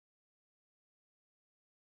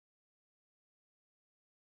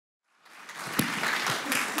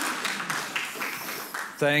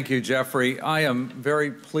Thank you, Jeffrey. I am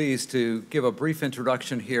very pleased to give a brief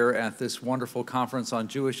introduction here at this wonderful conference on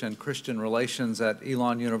Jewish and Christian relations at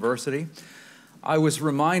Elon University. I was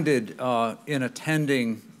reminded in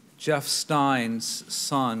attending Jeff Stein's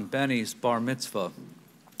son, Benny's bar mitzvah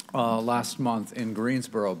last month in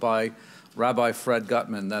Greensboro by Rabbi Fred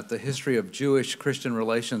Gutman that the history of Jewish-Christian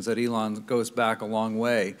relations at Elon goes back a long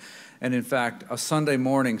way. And in fact, a Sunday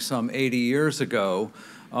morning some 80 years ago,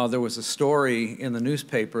 there was a story in the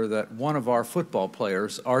newspaper that one of our football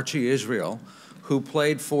players, Archie Israel, who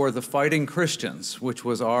played for the Fighting Christians, which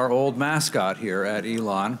was our old mascot here at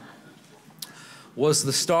Elon, was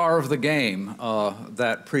the star of the game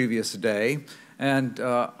that previous day. And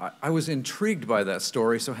I was intrigued by that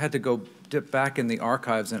story, so I had to go dip back in the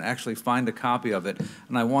archives and actually find a copy of it.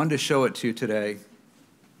 And I wanted to show it to you today.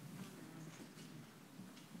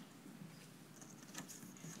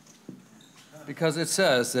 Because it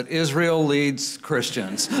says that Israel leads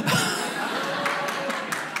Christians.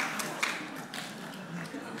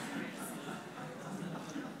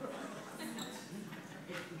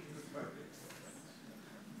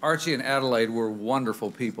 Archie and Adelaide were wonderful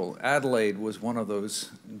people. Adelaide was one of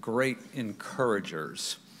those great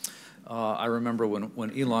encouragers. I remember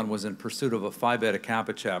when Elon was in pursuit of a Phi Beta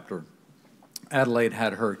Kappa chapter, Adelaide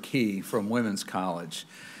had her key from Women's College.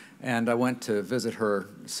 And I went to visit her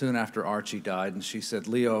soon after Archie died, and she said,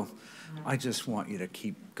 "Leo, I just want you to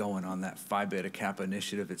keep going on that Phi Beta Kappa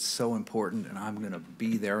initiative. It's so important, and I'm going to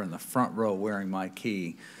be there in the front row wearing my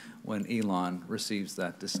key when Elon receives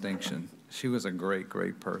that distinction." She was a great,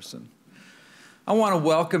 great person. I want to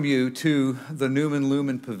welcome you to the Newman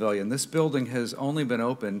Lumen Pavilion. This building has only been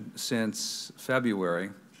open since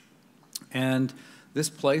February, and this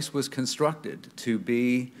place was constructed to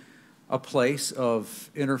be a place of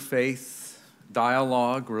interfaith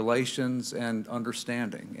dialogue, relations, and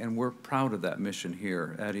understanding. And we're proud of that mission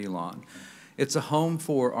here at Elon. It's a home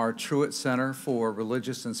for our Truett Center for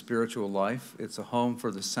Religious and Spiritual Life. It's a home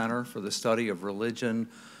for the Center for the Study of Religion,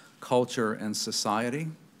 Culture, and Society.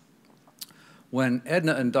 When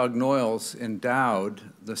Edna and Doug Noyles endowed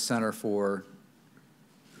the Center for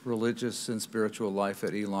Religious and Spiritual Life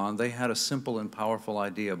at Elon, they had a simple and powerful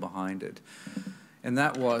idea behind it. And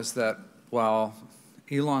that was that while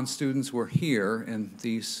Elon students were here in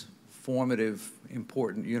these formative,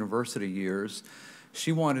 important university years,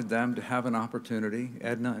 she wanted them to have an opportunity,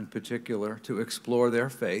 Edna in particular, to explore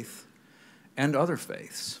their faith and other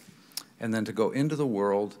faiths, and then to go into the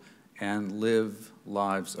world and live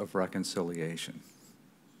lives of reconciliation.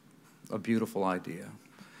 A beautiful idea.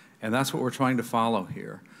 And that's what we're trying to follow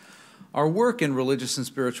here. Our work in religious and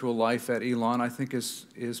spiritual life at Elon, I think, is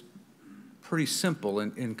pretty simple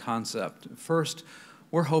in concept. First,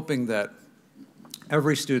 we're hoping that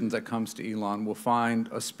every student that comes to Elon will find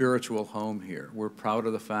a spiritual home here. We're proud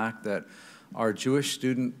of the fact that our Jewish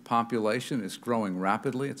student population is growing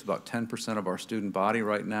rapidly. It's about 10% of our student body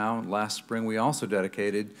right now. Last spring, we also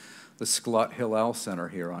dedicated the Sklut Hillel Center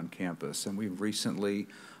here on campus, and we've recently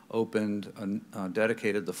opened,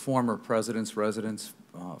 dedicated the former president's residence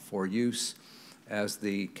for use as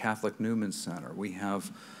the Catholic Newman Center. We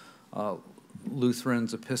have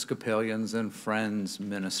Lutherans, Episcopalians, and Friends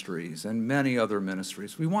ministries, and many other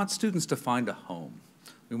ministries. We want students to find a home.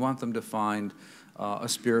 We want them to find a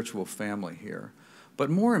spiritual family here.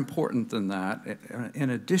 But more important than that, in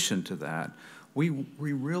addition to that, we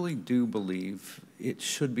really do believe it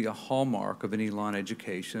should be a hallmark of an Elon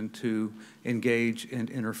education to engage in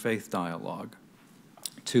interfaith dialogue,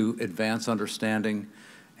 to advance understanding,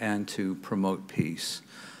 and to promote peace.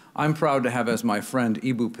 I'm proud to have as my friend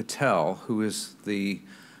Ibu Patel, who is the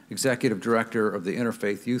executive director of the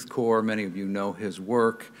Interfaith Youth Corps. Many of you know his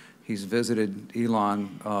work. He's visited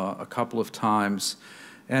Elon a couple of times.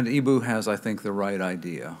 And Ibu has, I think, the right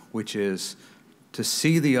idea, which is to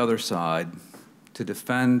see the other side, to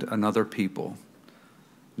defend another people,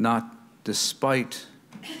 not despite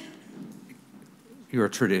your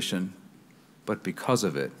tradition, but because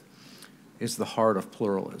of it, is the heart of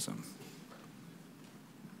pluralism.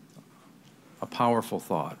 A powerful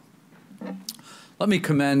thought. Let me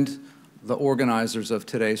commend the organizers of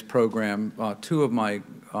today's program, two of my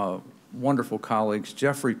wonderful colleagues,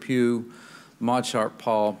 Jeffrey Pugh, Maud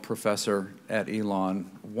Sharp-Paul professor at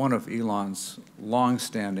Elon, one of Elon's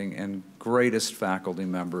long-standing and greatest faculty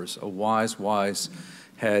members, a wise, wise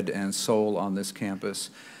head and soul on this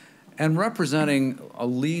campus, and representing a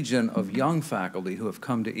legion of young faculty who have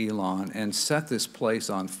come to Elon and set this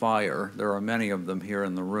place on fire. There are many of them here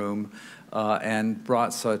in the room, and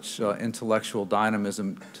brought such intellectual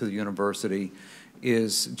dynamism to the university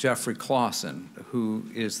is Jeffrey Clausen, who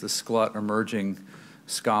is the Sklut Emerging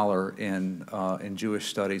scholar in Jewish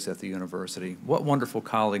studies at the university. What wonderful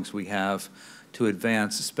colleagues we have to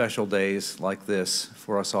advance special days like this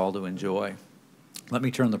for us all to enjoy. Let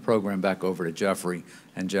me turn the program back over to Jeffrey.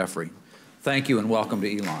 And Jeffrey, thank you and welcome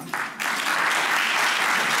to Elon.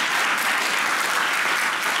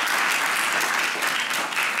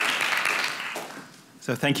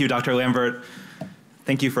 So thank you, Dr. Lambert.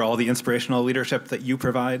 Thank you for all the inspirational leadership that you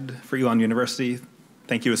provide for Elon University.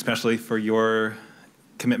 Thank you especially for your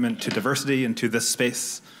commitment to diversity and to this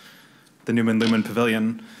space, the Newman Lumen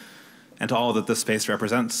Pavilion, and to all that this space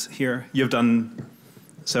represents here. You have done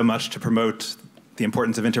so much to promote the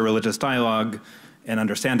importance of interreligious dialogue and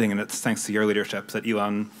understanding, and it's thanks to your leadership that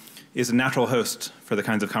Elon is a natural host for the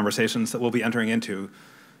kinds of conversations that we'll be entering into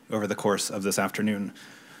over the course of this afternoon.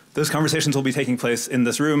 Those conversations will be taking place in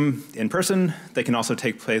this room in person. They can also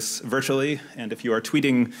take place virtually, and if you are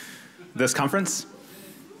tweeting this conference,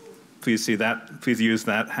 please use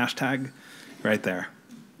that hashtag right there.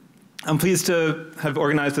 I'm pleased to have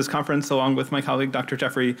organized this conference along with my colleague, Dr.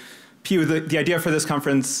 Jeffrey Pugh. The idea for this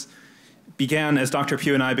conference began as Dr.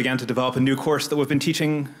 Pugh and I began to develop a new course that we've been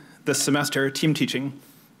teaching this semester, team teaching,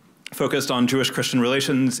 focused on Jewish-Christian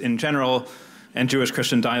relations in general and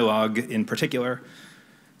Jewish-Christian dialogue in particular.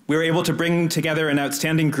 We were able to bring together an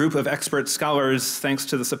outstanding group of expert scholars thanks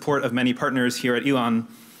to the support of many partners here at Elon.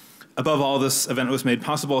 Above all, this event was made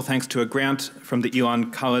possible thanks to a grant from the Elon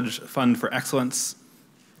College Fund for Excellence.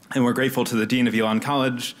 And we're grateful to the Dean of Elon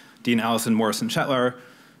College, Dean Allison Morrison-Shetler,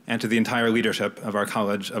 and to the entire leadership of our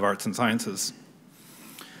College of Arts and Sciences.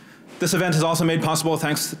 This event is also made possible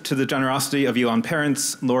thanks to the generosity of Elon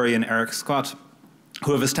parents, Lori and Eric Scott,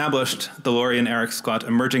 who have established the Lori and Eric Scott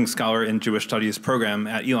Emerging Scholar in Jewish Studies program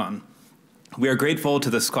at Elon. We are grateful to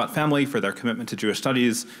the Scott family for their commitment to Jewish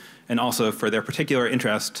studies and also for their particular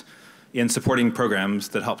interest in supporting programs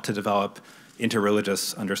that help to develop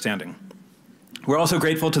interreligious understanding. We're also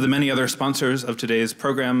grateful to the many other sponsors of today's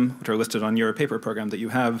program, which are listed on your paper program that you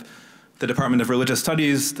have: the Department of Religious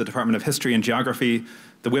Studies, the Department of History and Geography,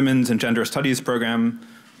 the Women's and Gender Studies program,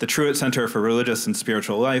 the Truett Center for Religious and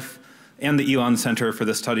Spiritual Life, and the Elon Center for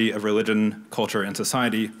the Study of Religion, Culture, and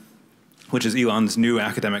Society, which is Elon's new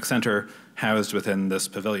academic center housed within this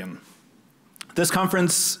pavilion. This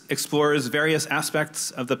conference explores various aspects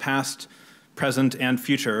of the past, present, and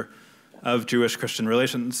future of Jewish-Christian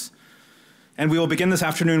relations. And we will begin this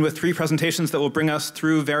afternoon with 3 presentations that will bring us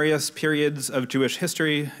through various periods of Jewish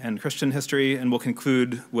history and Christian history, and we'll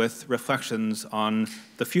conclude with reflections on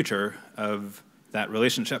the future of that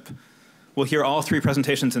relationship. We'll hear all 3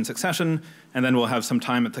 presentations in succession, and then we'll have some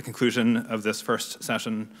time at the conclusion of this first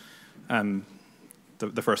session,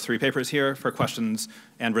 the first 3 papers here, for questions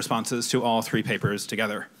and responses to all 3 papers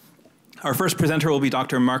together. Our first presenter will be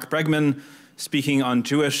Dr. Marc Bregman, speaking on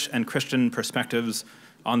Jewish and Christian perspectives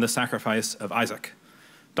on the sacrifice of Isaac.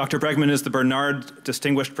 Dr. Bregman is the Bernard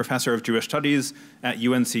Distinguished Professor of Jewish Studies at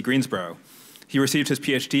UNC Greensboro. He received his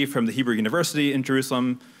PhD from the Hebrew University in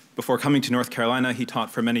Jerusalem. Before coming to North Carolina, he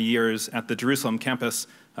taught for many years at the Jerusalem campus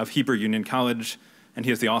of Hebrew Union College, and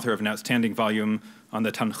he is the author of an outstanding volume on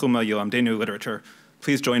the Tanchuma Yilamdenu literature.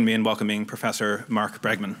 Please join me in welcoming Professor Marc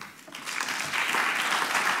Bregman.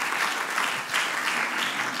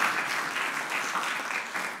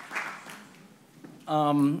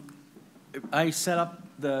 I set up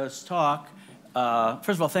this talk.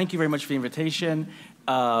 First of all, thank you very much for the invitation.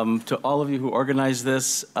 To all of you who organized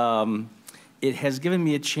this, it has given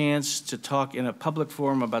me a chance to talk in a public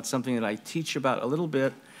forum about something that I teach about a little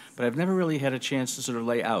bit, but I've never really had a chance to sort of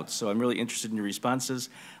lay out. So I'm really interested in your responses.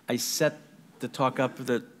 I set the talk up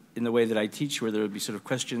in the way that I teach, where there would be sort of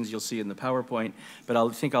questions you'll see in the PowerPoint, but I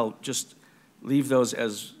think I'll just leave those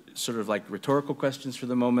as sort of like rhetorical questions for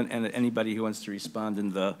the moment, and anybody who wants to respond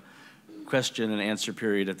in the question and answer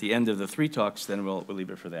period at the end of the 3 talks, then we'll leave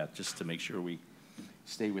it for that, just to make sure we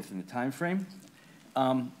stay within the time frame.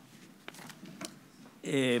 Let's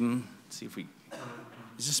see if is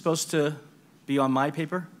this supposed to be on my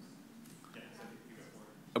paper?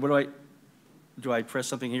 What do I press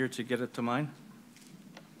something here to get it to mine?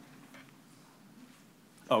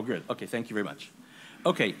 Oh, good. Okay, thank you very much.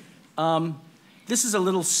 Okay. This is a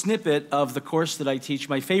little snippet of the course that I teach,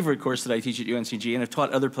 my favorite course that I teach at UNCG, and I've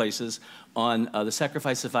taught other places on the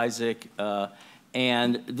sacrifice of Isaac.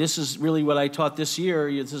 And this is really what I taught this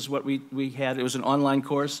year. This is what we had. It was an online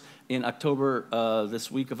course in October,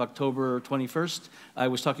 this week of October 21st. I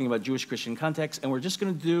was talking about Jewish-Christian context, and we're just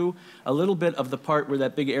going to do a little bit of the part where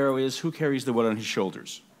that big arrow is, who carries the wood on his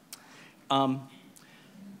shoulders.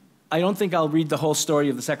 I don't think I'll read the whole story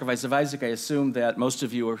of the sacrifice of Isaac. I assume that most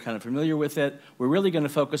of you are kind of familiar with it. We're really going to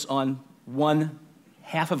focus on one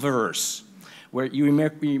half of a verse, where you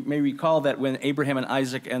may recall that when Abraham and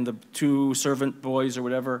Isaac and the two servant boys or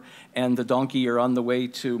whatever and the donkey are on the way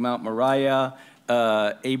to Mount Moriah,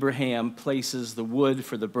 Abraham places the wood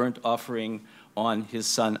for the burnt offering on his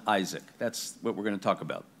son Isaac. That's what we're going to talk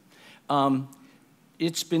about.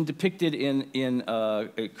 It's been depicted in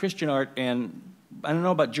Christian art, and I don't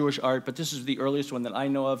know about Jewish art, but this is the earliest one that I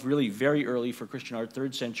know of, really very early for Christian art,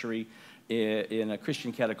 3rd century, in a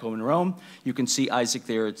Christian catacomb in Rome. You can see Isaac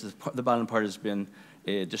there. The bottom part has been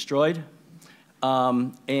destroyed.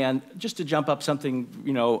 And just to jump up something,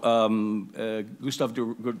 you know, Gustave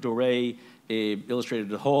Doré illustrated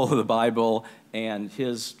the whole of the Bible and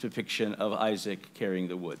his depiction of Isaac carrying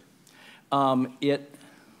the wood. So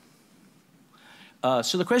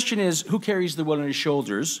the question is, who carries the wood on his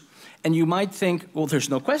shoulders? And you might think, well, there's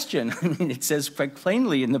no question. I mean, it says quite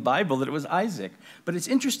plainly in the Bible that it was Isaac. But it's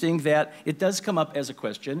interesting that it does come up as a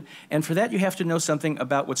question. And for that, you have to know something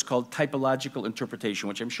about what's called typological interpretation,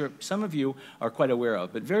 which I'm sure some of you are quite aware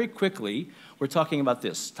of. But very quickly, we're talking about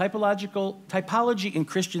this. Typology in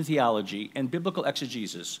Christian theology and biblical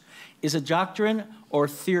exegesis is a doctrine or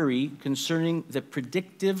theory concerning the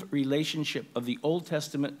predictive relationship of the Old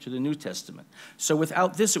Testament to the New Testament. So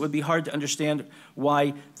without this, it would be hard to understand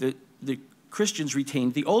why the Christians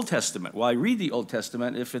retained the Old Testament. Why read the Old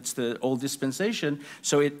Testament if it's the old dispensation?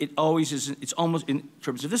 So it always is, it's almost, in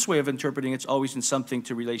terms of this way of interpreting, it's always in something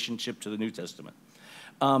to relationship to the New Testament.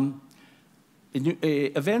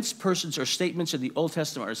 Events, persons, or statements in the Old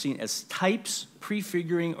Testament are seen as types,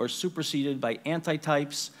 prefiguring or superseded by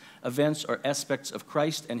antitypes, events or aspects of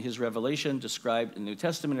Christ and his revelation described in the New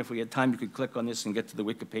Testament. If we had time, you could click on this and get to the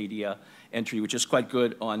Wikipedia entry, which is quite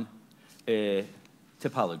good on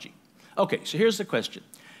typology. Okay, so here's the question,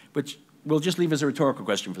 which we'll just leave as a rhetorical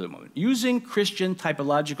question for the moment. Using Christian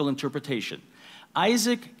typological interpretation,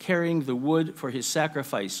 Isaac carrying the wood for his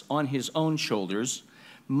sacrifice on his own shoulders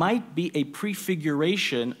might be a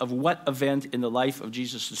prefiguration of what event in the life of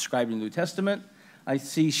Jesus described in the New Testament. I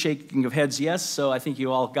see shaking of heads, yes, so I think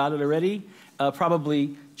you all got it already.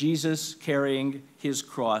 Probably Jesus carrying his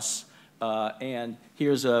cross. And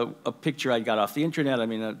here's a picture I got off the internet. I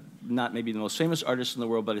mean, not maybe the most famous artist in the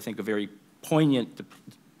world, but I think a very poignant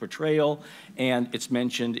portrayal. And it's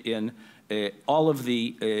mentioned in all of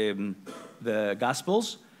the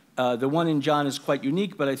Gospels. The one in John is quite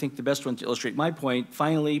unique, but I think the best one to illustrate my point.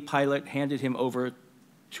 Finally, Pilate handed him over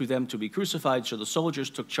to them to be crucified, so the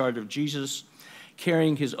soldiers took charge of Jesus.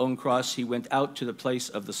 Carrying his own cross, he went out to the place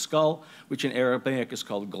of the skull, which in Aramaic is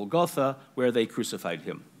called Golgotha, where they crucified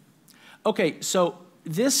him. Okay, so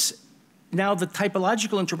this, now the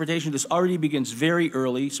typological interpretation of this already begins very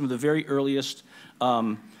early. Some of the very earliest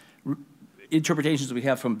interpretations that we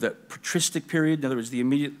have from the patristic period, in other words, the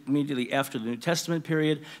immediately after the New Testament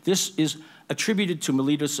period. This is attributed to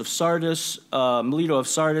Melito of Sardis.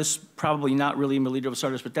 Probably not really Melito of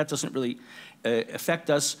Sardis, but that doesn't really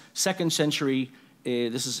affect us. 2nd century,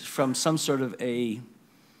 this is from some sort of a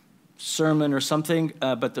sermon or something,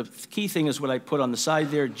 but the key thing is what I put on the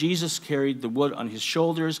side there. Jesus carried the wood on his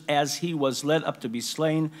shoulders as he was led up to be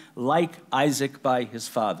slain, like Isaac by his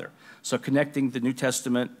father. So connecting the New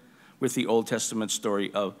Testament with the Old Testament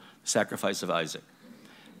story of the sacrifice of Isaac.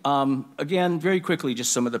 Again, very quickly,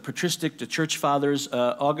 just some of the patristic, the church fathers.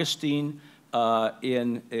 Augustine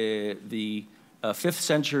in the 5th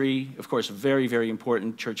century, of course, a very, very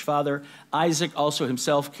important church father. Isaac also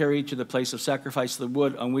himself carried to the place of sacrifice the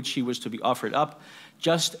wood on which he was to be offered up,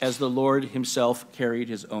 just as the Lord himself carried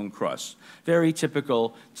his own cross. Very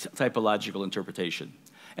typical typological interpretation.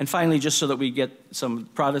 And finally, just so that we get some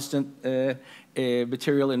Protestant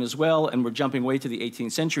material in as well, and we're jumping way to the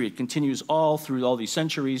 18th century, it continues all through all these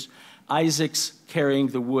centuries. Isaac's carrying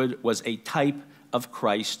the wood was a type of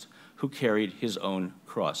Christ who carried his own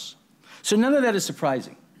cross. So none of that is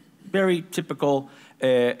surprising. Very typical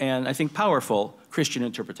and I think powerful Christian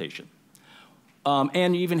interpretation.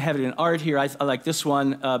 And you even have it in art here. I like this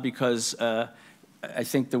one because I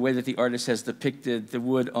think the way that the artist has depicted the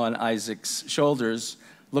wood on Isaac's shoulders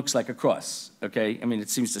looks like a cross, okay? I mean, it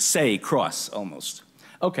seems to say cross almost.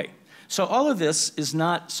 Okay, so all of this is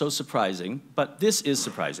not so surprising, but this is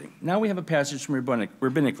surprising. Now we have a passage from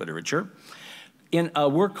rabbinic literature in a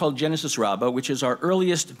work called Genesis Rabbah, which is our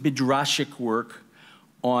earliest midrashic work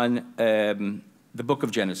on the book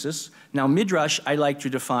of Genesis. Now, midrash I like to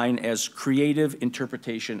define as creative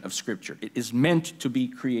interpretation of Scripture. It is meant to be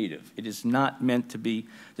creative. It is not meant to be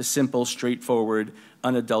the simple, straightforward,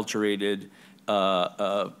 unadulterated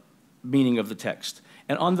meaning of the text.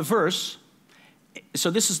 And on the verse, so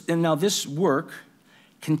this is, and now this work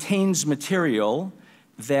contains material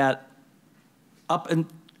that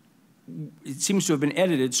it seems to have been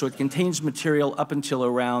edited, so it contains material up until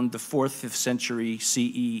around the 4th, 5th century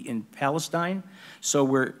CE in Palestine.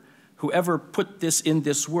 So whoever put this in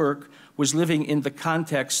this work was living in the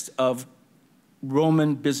context of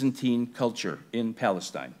Roman Byzantine culture in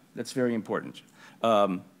Palestine. That's very important.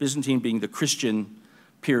 Byzantine being the Christian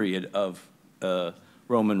period of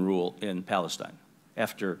Roman rule in Palestine,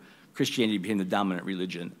 after Christianity became the dominant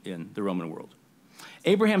religion in the Roman world.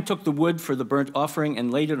 Abraham took the wood for the burnt offering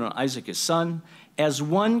and laid it on Isaac his son, as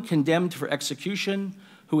one condemned for execution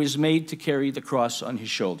who is made to carry the cross on his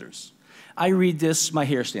shoulders. I read this, my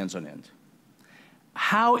hair stands on end.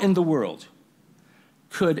 How in the world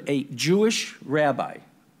could a Jewish rabbi,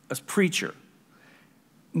 a preacher,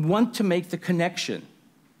 want to make the connection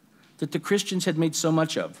that the Christians had made so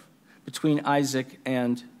much of between Isaac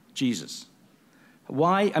and Jesus?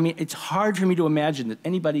 Why? I mean, it's hard for me to imagine that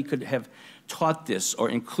anybody could have taught this or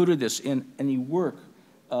included this in any work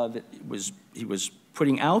that he was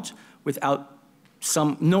putting out without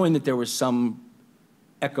knowing that there was some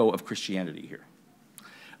echo of Christianity here.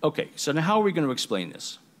 Okay, so now how are we going to explain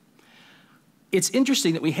this? It's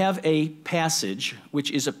interesting that we have a passage which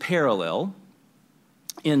is a parallel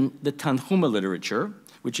in the Tanhuma literature,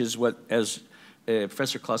 which is what, as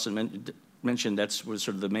Professor Clausen mentioned, was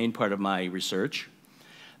sort of the main part of my research.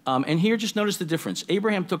 And here, just notice the difference.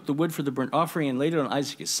 Abraham took the wood for the burnt offering and laid it on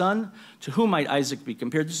Isaac his son. To whom might Isaac be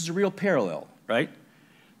compared? This is a real parallel, right?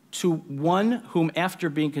 To one whom, after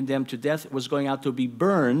being condemned to death, was going out to be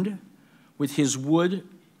burned with his wood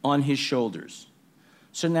on his shoulders.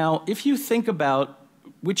 So now, if you think about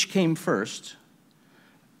which came first,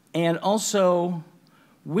 and also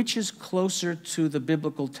which is closer to the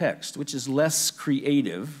biblical text, which is less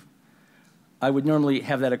creative, I would normally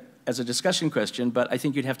have that as a discussion question, but I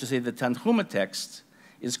think you'd have to say the Tanhuma text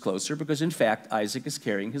is closer because, in fact, Isaac is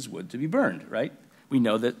carrying his wood to be burned, right? We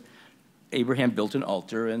know that Abraham built an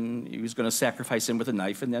altar and he was going to sacrifice him with a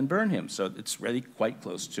knife and then burn him. So it's really quite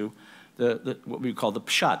close to what we call the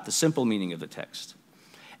pshat, the simple meaning of the text.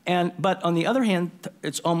 But on the other hand,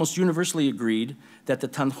 it's almost universally agreed that the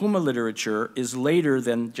Tanhuma literature is later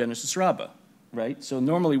than Genesis Rabbah, right? So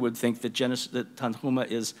normally would think that Tanhuma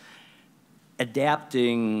is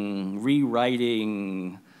adapting,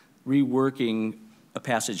 rewriting, reworking a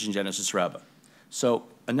passage in Genesis Rabbah. So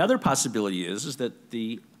another possibility is that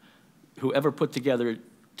whoever put together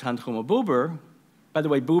Tanhuma Buber, by the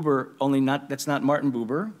way, Buber, that's not Martin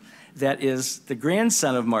Buber, that is the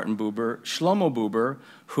grandson of Martin Buber, Shlomo Buber,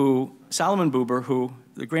 Solomon Buber,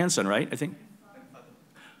 the grandson, right, I think?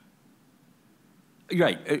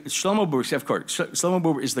 Right, Shlomo Buber, of course. Shlomo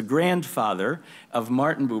Buber is the grandfather of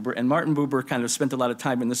Martin Buber, and Martin Buber kind of spent a lot of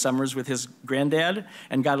time in the summers with his granddad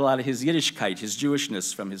and got a lot of his Yiddishkeit, his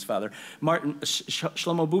Jewishness from his father.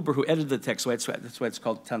 Shlomo Buber, who edited the text, that's why it's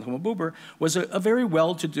called Tanhuma Buber, was a very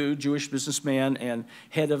well-to-do Jewish businessman and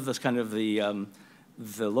head of the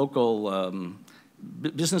local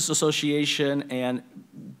business association, and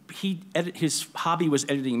his hobby was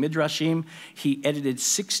editing midrashim. He edited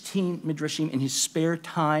 16 midrashim in his spare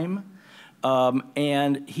time,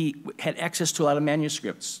 and he had access to a lot of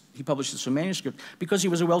manuscripts. He published some manuscript. Because he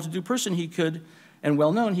was a well-to-do person, and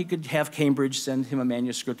well-known, he could have Cambridge send him a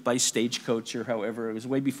manuscript by stagecoach or however. It was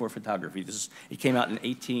way before photography. It came out in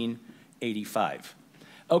 1885.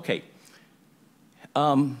 Okay.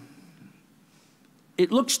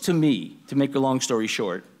 It looks to me, to make a long story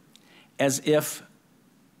short, as if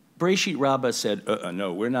Bereshit Rabbah said,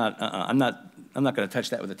 no, we're not, I'm not going to touch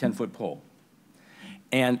that with a 10-foot pole,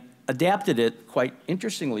 and adapted it quite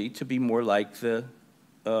interestingly to be more like the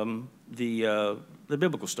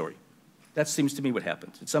biblical story. That seems to me what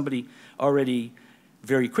happened. Somebody already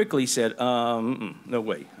very quickly said, no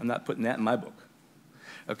way, I'm not putting that in my book.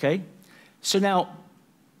 Okay? So now,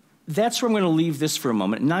 that's where I'm going to leave this for a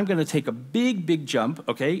moment. And now I'm going to take a big, big jump,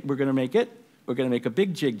 okay? We're going to make a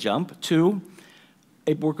big jig jump to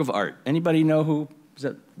a work of art. Anybody know who, does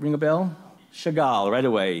that ring a bell? Chagall, right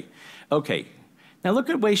away. Okay. Now look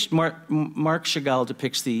at the way Marc Chagall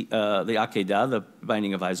depicts the Akedah, the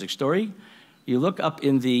Binding of Isaac story. You look up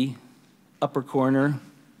in the upper corner,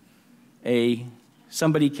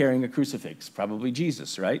 somebody carrying a crucifix, probably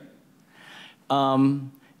Jesus, right?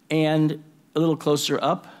 And a little closer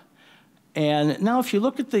up, and now if you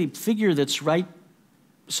look at the figure that's right,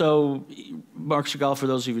 so Marc Chagall, for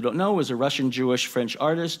those of you who don't know, was a Russian Jewish French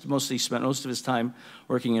artist, mostly spent most of his time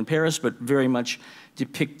working in Paris, but very much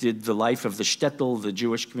depicted the life of the shtetl, the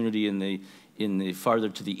Jewish community in the farther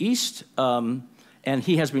to the east. And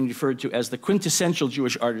he has been referred to as the quintessential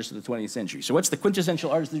Jewish artist of the 20th century. So what's the quintessential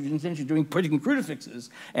artist of the 20th century doing? Putting crucifixes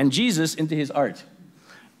and Jesus into his art.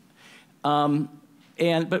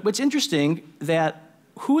 But what's interesting that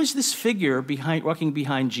who is this figure walking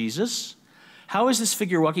behind Jesus? How is this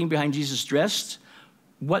figure walking behind Jesus dressed?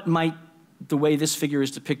 What might the way this figure is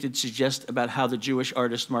depicted suggest about how the Jewish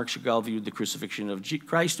artist Marc Chagall viewed the crucifixion of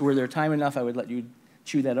Christ? Were there time enough, I would let you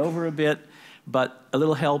chew that over a bit, but a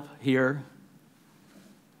little help here.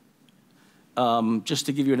 Just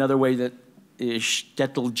to give you another way that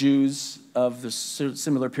shtetl Jews of the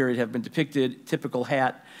similar period have been depicted, typical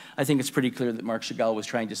hat. I think it's pretty clear that Marc Chagall was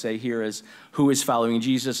trying to say here is who is following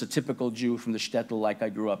Jesus, a typical Jew from the shtetl like I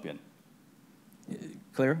grew up in.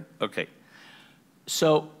 Clear? Okay.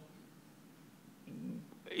 So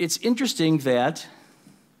it's interesting that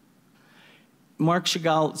Marc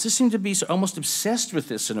Chagall just seemed to be almost obsessed with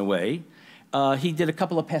this in a way. He did a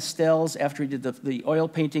couple of pastels after he did the oil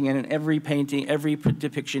painting, and in every painting, every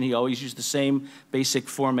depiction, he always used the same basic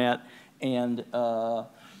format. And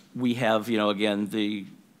we have, you know, again, the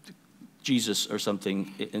Jesus or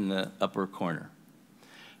something in the upper corner.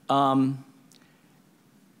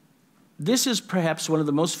 This is perhaps one of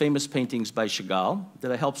the most famous paintings by Chagall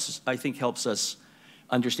that I think helps us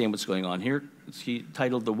understand what's going on here. He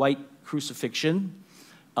titled The White Crucifixion.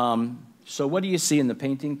 So what do you see in the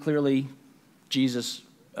painting? Clearly, Jesus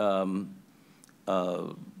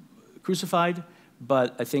crucified,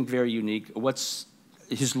 but I think very unique. What's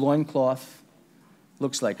his loincloth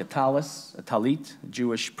looks like a tallis, a talit, a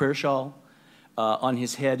Jewish prayer shawl. On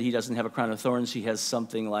his head, he doesn't have a crown of thorns. He has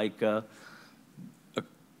something like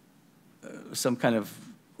some kind of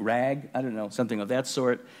rag, I don't know, something of that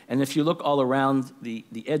sort. And if you look all around the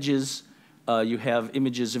edges, you have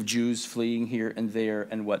images of Jews fleeing here and there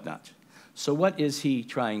and whatnot. So what is he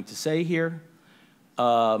trying to say here?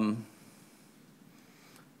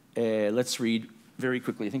 Let's read very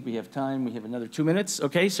quickly. I think we have time. We have another 2 minutes.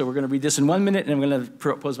 Okay, so we're going to read this in 1 minute, and I'm going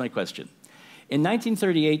to pose my question. In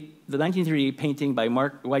 1938, the 1938 painting by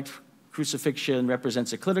White Crucifixion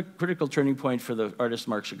represents a critical turning point for the artist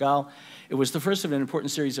Marc Chagall. It was the first of an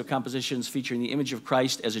important series of compositions featuring the image of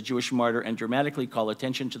Christ as a Jewish martyr and dramatically call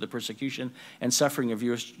attention to the persecution and suffering of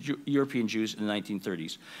European Jews in the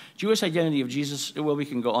 1930s. Jewish identity of Jesus, well, we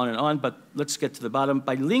can go on, but let's get to the bottom.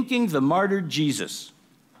 By linking the martyred Jesus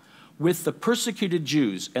with the persecuted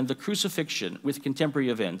Jews and the crucifixion with contemporary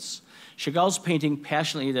events, Chagall's painting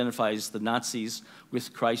passionately identifies the Nazis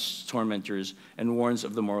with Christ's tormentors and warns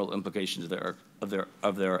of the moral implications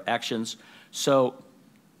of their actions. So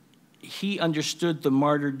he understood the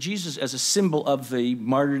martyred Jesus as a symbol of the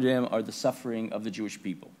martyrdom or the suffering of the Jewish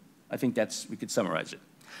people. I think we could summarize it.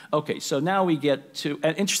 Okay, so now we get to,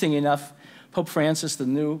 and interesting enough, Pope Francis, the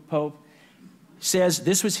new Pope, says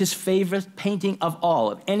this was his favorite painting of all.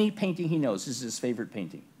 Of any painting he knows, this is his favorite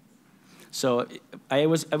painting. So I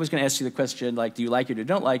was going to ask you the question, like, do you like it or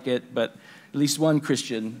don't like it? But at least one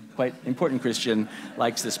Christian, quite important Christian,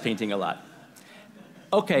 likes this painting a lot.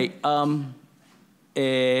 Okay,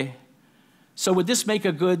 so would this make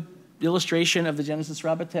a good illustration of the Genesis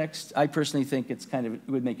Rabbah text? I personally think it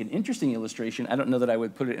would make an interesting illustration. I don't know that I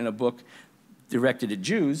would put it in a book directed at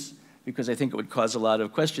Jews, because I think it would cause a lot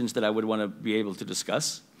of questions that I would want to be able to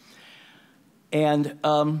discuss. And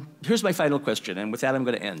here's my final question, and with that I'm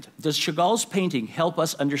going to end. Does Chagall's painting help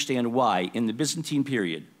us understand why, in the Byzantine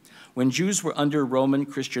period, when Jews were under Roman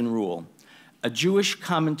Christian rule, a Jewish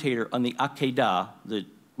commentator on the Akedah, the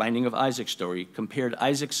binding of Isaac story, compared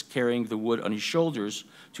Isaac's carrying the wood on his shoulders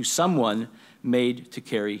to someone made to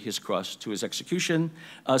carry his cross to his execution?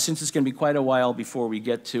 Since it's going to be quite a while before we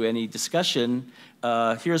get to any discussion,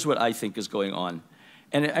 here's what I think is going on.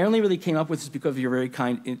 And I only really came up with this because of your very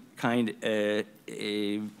kind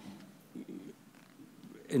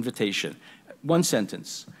invitation. One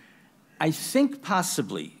sentence. I think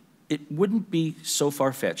possibly it wouldn't be so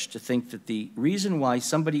far-fetched to think that the reason why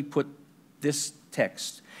somebody put this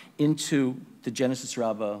text into the Genesis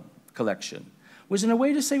Rabbah collection was in a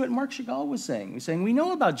way to say what Marc Chagall was saying. He's saying, we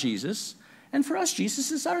know about Jesus, and for us,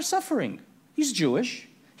 Jesus is our suffering. He's Jewish.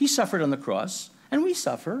 He suffered on the cross, and we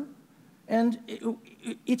suffer. And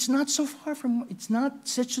it's not so far from, it's not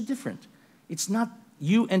such a different. It's not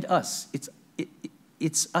you and us.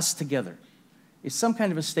 It's us together. It's some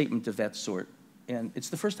kind of a statement of that sort. And it's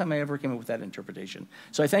the first time I ever came up with that interpretation.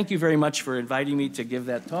 So I thank you very much for inviting me to give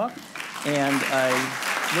that talk. And I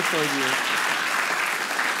look forward to your...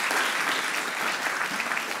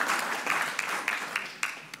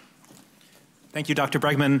 Thank you, Dr.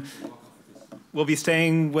 Bregman. We'll be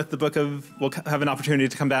staying with the book of, we'll have an opportunity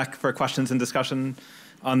to come back for questions and discussion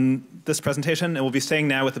on this presentation, and we'll be staying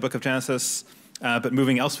now with the book of Genesis, but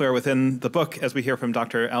moving elsewhere within the book as we hear from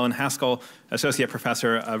Dr. Elon Haskell, Associate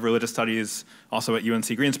Professor of Religious Studies, also at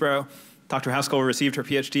UNC Greensboro. Dr. Haskell received her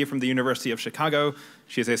PhD from the University of Chicago.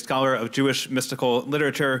 She is a scholar of Jewish mystical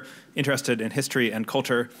literature, interested in history and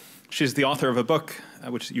culture. She's the author of a book,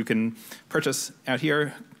 which you can purchase out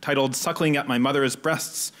here, titled Suckling at My Mother's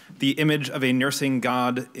Breasts, The Image of a Nursing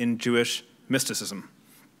God in Jewish Mysticism.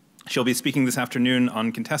 She'll be speaking this afternoon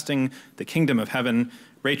on contesting the kingdom of heaven,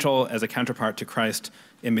 Rachel as a counterpart to Christ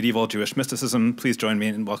in medieval Jewish mysticism. Please join me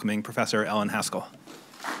in welcoming Professor Elon Haskell.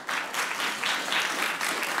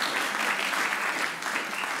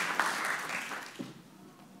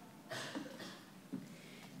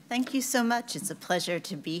 Thank you so much. It's a pleasure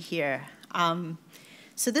to be here.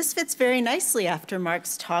 So this fits very nicely after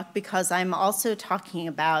Marc's talk because I'm also talking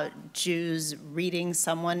about Jews reading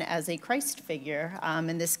someone as a Christ figure,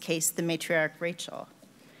 in this case, the matriarch Rachel.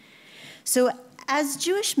 So as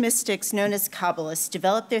Jewish mystics known as Kabbalists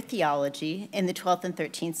developed their theology in the 12th and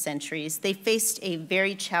 13th centuries, they faced a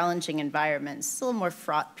very challenging environment. It's a little more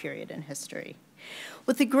fraught period in history.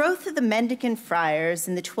 With the growth of the Mendicant friars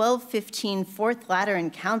and the 1215 Fourth Lateran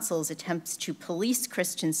Council's attempts to police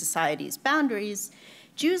Christian society's boundaries,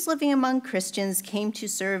 Jews living among Christians came to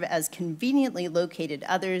serve as conveniently located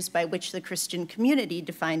others by which the Christian community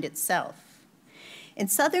defined itself. In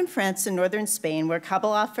southern France and northern Spain, where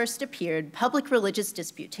Kabbalah first appeared, public religious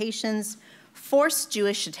disputations, forced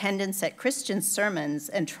Jewish attendance at Christian sermons,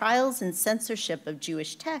 and trials and censorship of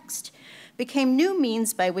Jewish text became new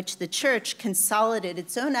means by which the church consolidated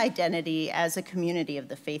its own identity as a community of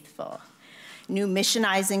the faithful. New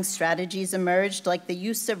missionizing strategies emerged, like the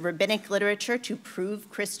use of rabbinic literature to prove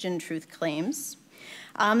Christian truth claims.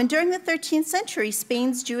 And during the 13th century,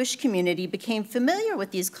 Spain's Jewish community became familiar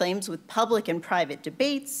with these claims with public and private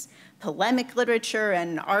debates, polemic literature,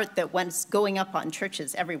 and art that was going up on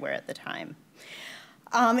churches everywhere at the time.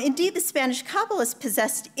 Indeed, the Spanish Kabbalists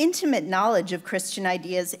possessed intimate knowledge of Christian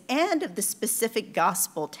ideas and of the specific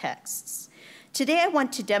gospel texts. Today, I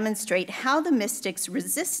want to demonstrate how the mystics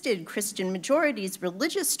resisted Christian majorities'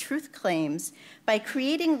 religious truth claims by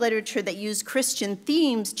creating literature that used Christian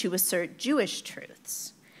themes to assert Jewish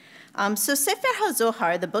truths. So Sefer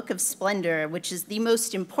HaZohar, the Book of Splendor, which is the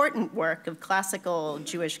most important work of classical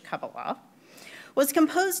Jewish Kabbalah, was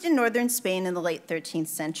composed in northern Spain in the late 13th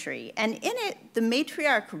century. And in it, the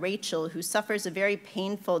matriarch Rachel, who suffers a very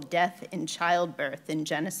painful death in childbirth in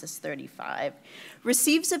Genesis 35,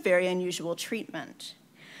 receives a very unusual treatment.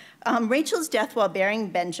 Rachel's death while bearing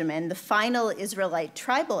Benjamin, the final Israelite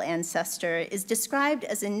tribal ancestor, is described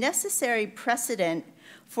as a necessary precedent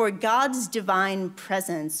for God's divine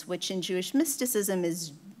presence, which in Jewish mysticism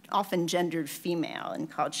is often gendered female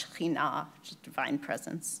and called Shekhinah, which is divine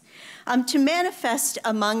presence, to manifest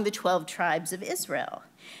among the 12 tribes of Israel.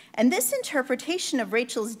 And this interpretation of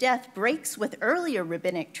Rachel's death breaks with earlier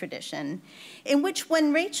rabbinic tradition, in which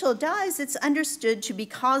when Rachel dies, it's understood to be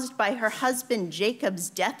caused by her husband Jacob's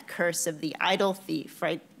death curse of the idol thief,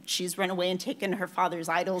 right? She's run away and taken her father's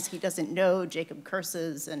idols. He doesn't know, Jacob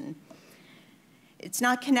curses, and it's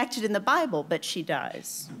not connected in the Bible, but she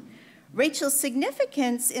dies. Rachel's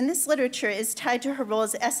significance in this literature is tied to her role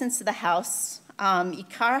as essence of the house,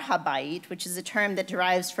 Ikar Habayit, which is a term that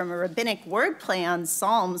derives from a rabbinic wordplay on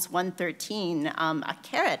Psalms 113,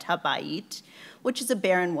 Akeret Habayit, which is a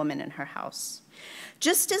barren woman in her house.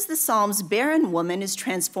 Just as the Psalm's barren woman is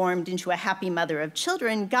transformed into a happy mother of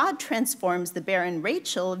children, God transforms the barren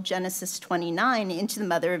Rachel of Genesis 29 into the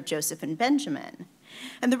mother of Joseph and Benjamin.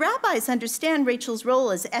 And the rabbis understand Rachel's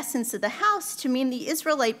role as essence of the house to mean the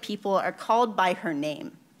Israelite people are called by her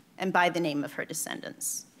name and by the name of her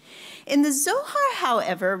descendants. In the Zohar,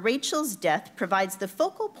 however, Rachel's death provides the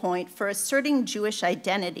focal point for asserting Jewish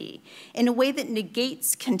identity in a way that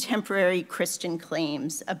negates contemporary Christian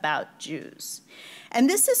claims about Jews. And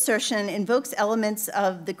this assertion invokes elements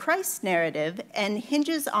of the Christ narrative and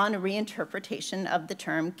hinges on a reinterpretation of the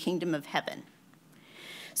term kingdom of heaven.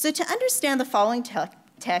 So to understand the following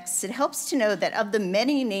texts, it helps to know that of the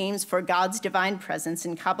many names for God's divine presence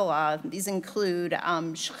in Kabbalah, these include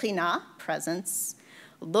Shekhinah, presence,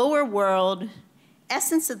 lower world,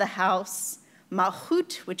 essence of the house,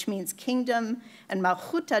 Malchut, which means kingdom, and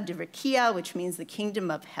Malchuta Divrikia, which means the kingdom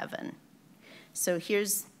of heaven. So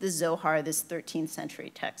here's the Zohar, this 13th century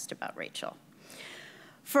text about Rachel.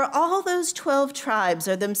 For all those 12 tribes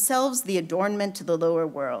are themselves the adornment to the lower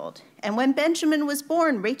world. And when Benjamin was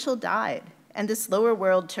born, Rachel died, and this lower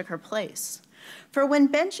world took her place. For when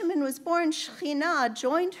Benjamin was born, Shekhinah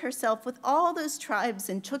joined herself with all those tribes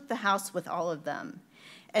and took the house with all of them.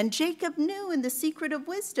 And Jacob knew in the secret of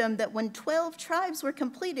wisdom that when 12 tribes were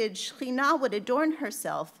completed, Shekhinah would adorn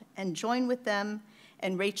herself and join with them,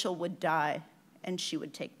 and Rachel would die, and she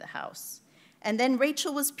would take the house. And then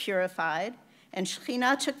Rachel was purified, And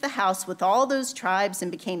Shekhinah took the house with all those tribes and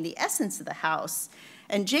became the essence of the house.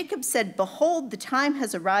 And Jacob said, behold, the time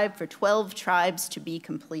has arrived for 12 tribes to be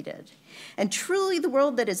completed. And truly the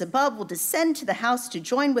world that is above will descend to the house to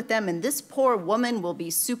join with them, and this poor woman will be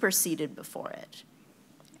superseded before it.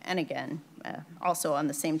 And again, also on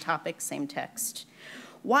the same topic, same text.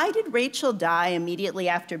 Why did Rachel die immediately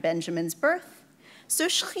after Benjamin's birth? So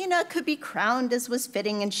Shekhinah could be crowned as was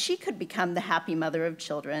fitting, and she could become the happy mother of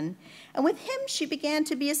children. And with him she began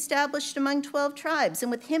to be established among 12 tribes, and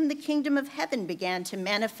with him the kingdom of heaven began to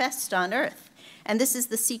manifest on earth. And this is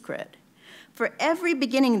the secret. For every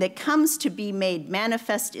beginning that comes to be made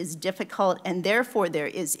manifest is difficult, and therefore there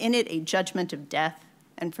is in it a judgment of death,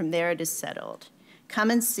 and from there it is settled. Come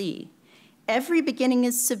and see. Every beginning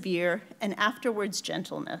is severe, and afterwards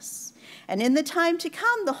gentleness. And in the time to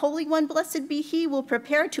come, the Holy One, blessed be he, will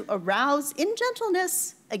prepare to arouse in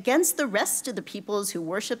gentleness against the rest of the peoples who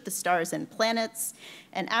worship the stars and planets,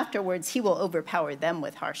 and afterwards he will overpower them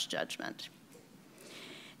with harsh judgment.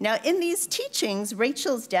 Now, in these teachings,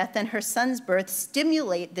 Rachel's death and her son's birth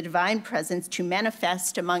stimulate the divine presence to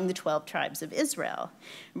manifest among the 12 tribes of Israel.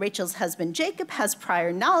 Rachel's husband Jacob has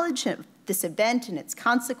prior knowledge of this event and its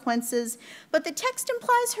consequences, but the text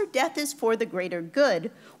implies her death is for the greater good,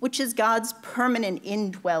 which is God's permanent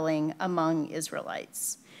indwelling among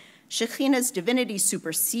Israelites. Shekhinah's divinity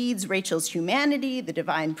supersedes Rachel's humanity. The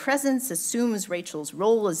divine presence assumes Rachel's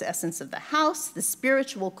role as essence of the house, the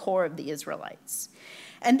spiritual core of the Israelites.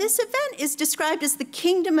 And this event is described as the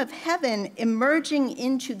kingdom of heaven emerging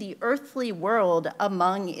into the earthly world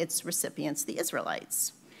among its recipients, the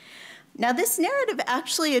Israelites. Now, this narrative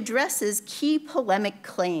actually addresses key polemic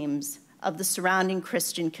claims of the surrounding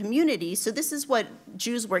Christian community. So this is what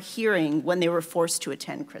Jews were hearing when they were forced to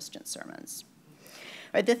attend Christian sermons.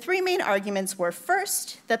 Right, the three main arguments were,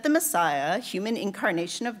 first, that the Messiah, human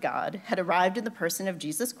incarnation of God, had arrived in the person of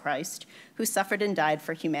Jesus Christ, who suffered and died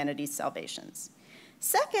for humanity's salvations.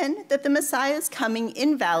 Second, that the Messiah's coming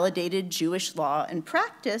invalidated Jewish law and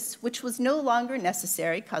practice, which was no longer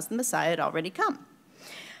necessary because the Messiah had already come.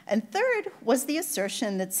 And third was the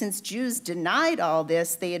assertion that since Jews denied all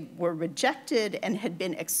this, they were rejected and had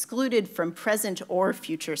been excluded from present or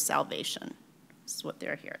future salvation. This is what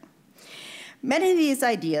they're hearing. Many of these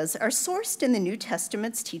ideas are sourced in the New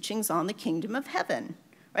Testament's teachings on the kingdom of heaven.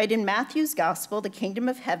 Right, in Matthew's gospel, the kingdom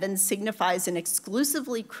of heaven signifies an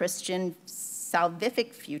exclusively Christian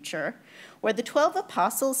salvific future where the 12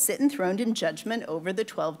 apostles sit enthroned in judgment over the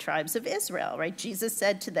 12 tribes of Israel, right? Jesus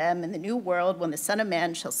said to them, in the new world, when the Son of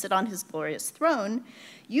Man shall sit on his glorious throne,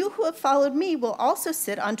 you who have followed me will also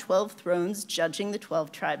sit on 12 thrones judging the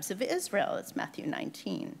 12 tribes of Israel. That's Matthew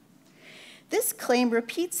 19. This claim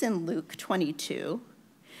repeats in Luke 22,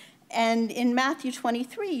 and in Matthew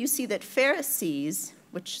 23, you see that Pharisees,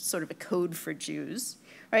 which is sort of a code for Jews,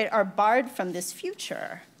 right, are barred from this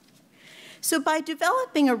future. So by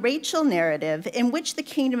developing a Rachel narrative in which the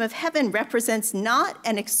kingdom of heaven represents not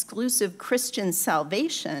an exclusive Christian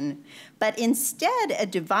salvation, but instead a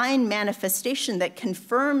divine manifestation that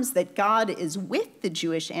confirms that God is with the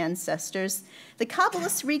Jewish ancestors, the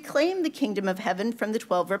Kabbalists reclaim the kingdom of heaven from the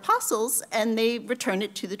 12 apostles, and they return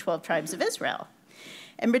it to the 12 tribes of Israel.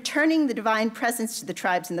 And returning the divine presence to the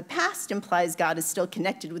tribes in the past implies God is still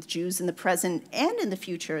connected with Jews in the present and in the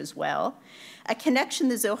future as well, a connection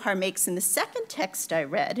the Zohar makes in the second text I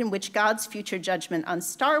read, in which God's future judgment on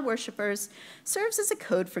star worshipers serves as a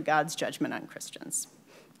code for God's judgment on Christians.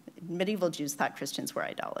 Medieval Jews thought Christians were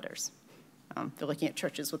idolaters. They're looking at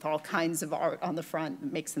churches with all kinds of art on the front.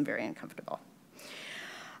 It makes them very uncomfortable.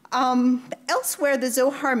 Elsewhere, the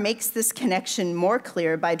Zohar makes this connection more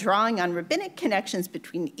clear by drawing on rabbinic connections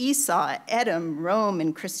between Esau, Edom, Rome,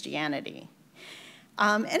 and Christianity.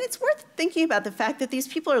 And it's worth thinking about the fact that these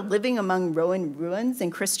people are living among Roman ruins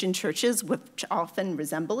and Christian churches, which often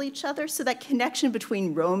resemble each other, so that connection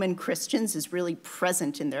between Rome and Christians is really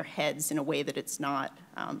present in their heads in a way that it's not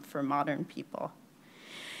for modern people.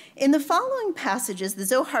 In the following passages, the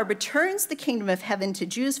Zohar returns the kingdom of heaven to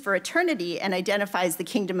Jews for eternity and identifies the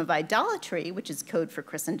kingdom of idolatry, which is code for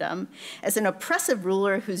Christendom, as an oppressive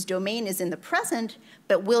ruler whose domain is in the present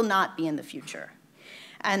but will not be in the future.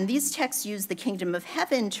 And these texts use the kingdom of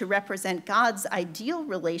heaven to represent God's ideal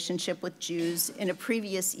relationship with Jews in a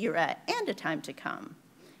previous era and a time to come.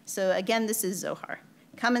 So again, this is Zohar.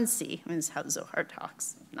 Come and see. This is how Zohar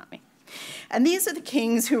talks, not me. And these are the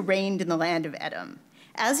kings who reigned in the land of Edom.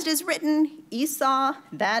 As it is written, Esau,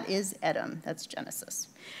 that is Edom. That's Genesis.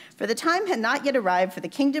 For the time had not yet arrived for the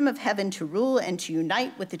kingdom of heaven to rule and to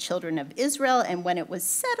unite with the children of Israel, and when it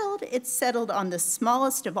settled on the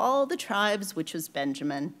smallest of all the tribes, which was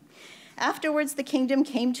Benjamin. Afterwards, the kingdom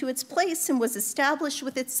came to its place and was established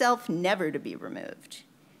with itself, never to be removed.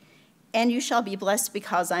 And you shall be blessed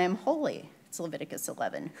because I am holy. It's Leviticus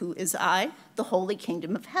 11. Who is I? The holy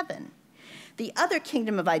kingdom of heaven. The other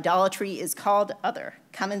kingdom of idolatry is called other.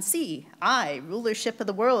 Come and see. I, rulership of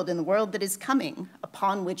the world and the world that is coming,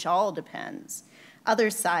 upon which all depends.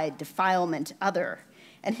 Other side, defilement, other.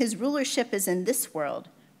 And his rulership is in this world,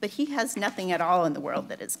 but he has nothing at all in the world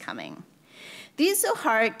that is coming. These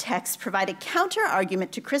Zoharic texts provide a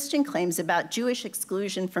counter-argument to Christian claims about Jewish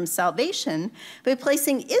exclusion from salvation by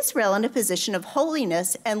placing Israel in a position of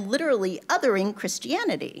holiness and literally othering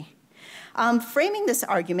Christianity. Framing this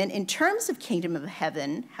argument in terms of kingdom of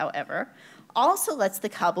heaven, however, also lets the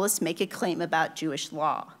Kabbalists make a claim about Jewish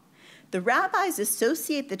law. The rabbis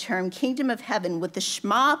associate the term kingdom of heaven with the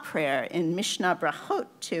Shema prayer in Mishnah Brachot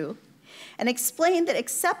 2, and explain that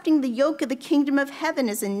accepting the yoke of the kingdom of heaven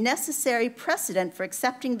is a necessary precedent for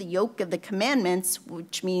accepting the yoke of the commandments,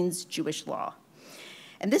 which means Jewish law.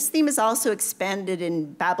 And this theme is also expanded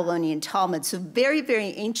in Babylonian Talmud. So very, very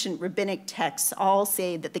ancient rabbinic texts all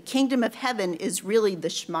say that the kingdom of heaven is really the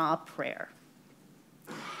Shema prayer.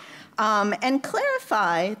 And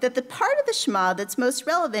clarify that the part of the Shema that's most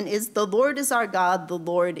relevant is the Lord is our God, the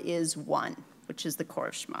Lord is one, which is the core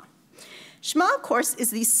of Shema. Shema, of course, is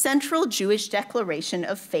the central Jewish declaration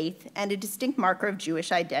of faith and a distinct marker of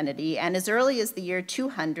Jewish identity, and as early as the year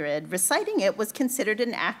 200, reciting it was considered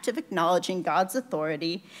an act of acknowledging God's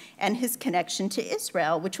authority and his connection to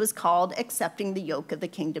Israel, which was called accepting the yoke of the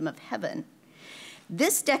kingdom of heaven.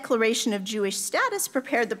 This declaration of Jewish status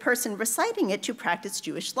prepared the person reciting it to practice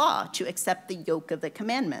Jewish law, to accept the yoke of the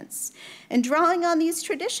commandments. And drawing on these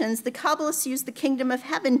traditions, the Kabbalists used the kingdom of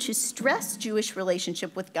heaven to stress Jewish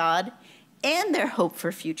relationship with God and their hope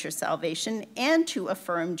for future salvation, and to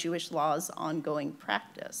affirm Jewish law's ongoing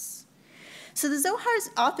practice. So the Zohar's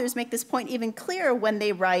authors make this point even clearer when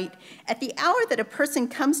they write, at the hour that a person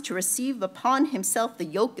comes to receive upon himself the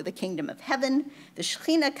yoke of the kingdom of heaven, the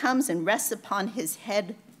Shekhinah comes and rests upon his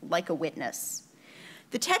head like a witness.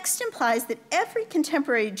 The text implies that every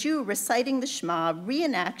contemporary Jew reciting the Shema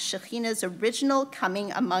reenacts Shekhinah's original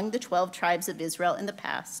coming among the 12 tribes of Israel in the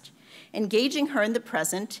past, engaging her in the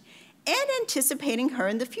present, and anticipating her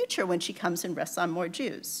in the future when she comes and rests on more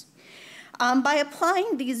Jews. By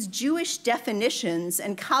applying these Jewish definitions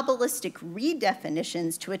and Kabbalistic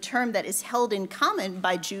redefinitions to a term that is held in common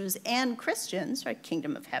by Jews and Christians, right,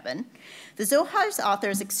 kingdom of heaven, the Zohar's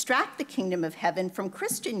authors extract the kingdom of heaven from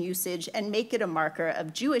Christian usage and make it a marker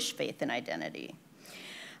of Jewish faith and identity.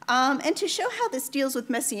 And to show how this deals with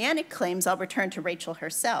messianic claims, I'll return to Rachel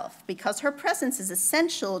herself, because her presence is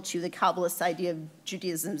essential to the Kabbalist idea of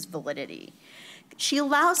Judaism's validity. She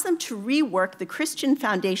allows them to rework the Christian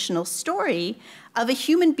foundational story of a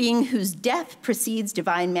human being whose death precedes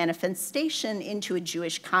divine manifestation into a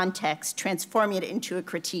Jewish context, transforming it into a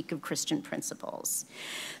critique of Christian principles.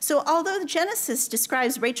 So although Genesis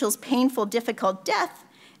describes Rachel's painful, difficult death,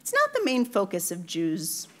 it's not the main focus of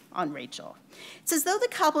Jews on Rachel. It's as though the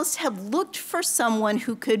Kabbalists have looked for someone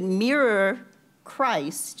who could mirror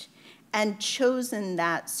Christ and chosen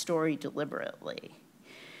that story deliberately.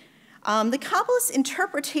 The Kabbalist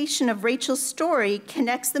interpretation of Rachel's story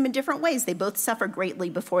connects them in different ways. They both suffer greatly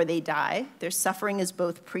before they die. Their suffering is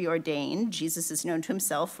both preordained. Jesus is known to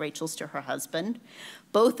himself, Rachel's to her husband.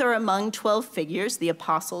 Both are among 12 figures, the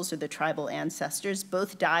apostles or the tribal ancestors.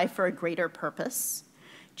 Both die for a greater purpose.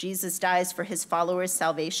 Jesus dies for his followers'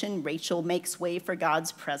 salvation. Rachel makes way for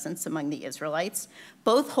God's presence among the Israelites.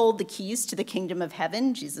 Both hold the keys to the kingdom of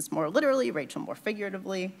heaven, Jesus more literally, Rachel more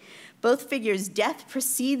figuratively. Both figures' death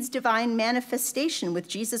precedes divine manifestation, with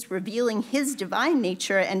Jesus revealing his divine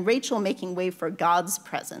nature and Rachel making way for God's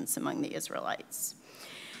presence among the Israelites.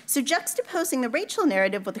 So juxtaposing the Rachel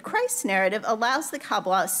narrative with the Christ narrative allows the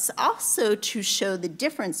Kabbalists also to show the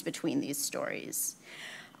difference between these stories.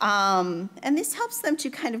 And this helps them to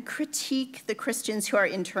kind of critique the Christians who are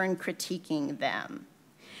in turn critiquing them.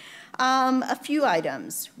 A few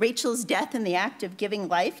items. Rachel's death in the act of giving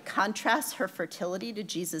life contrasts her fertility to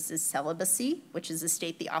Jesus' celibacy, which is a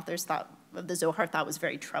state the authors of the Zohar thought was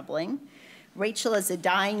very troubling. Rachel, as a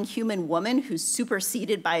dying human woman who's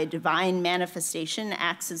superseded by a divine manifestation,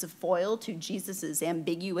 acts as a foil to Jesus'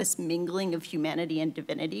 ambiguous mingling of humanity and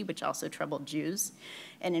divinity, which also troubled Jews.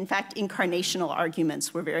 And in fact, incarnational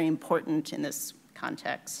arguments were very important in this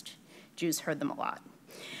context. Jews heard them a lot.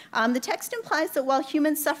 The text implies that while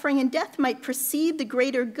human suffering and death might precede the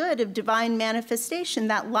greater good of divine manifestation,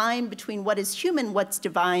 that line between what is human, what's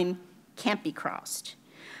divine, can't be crossed.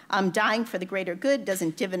 Dying for the greater good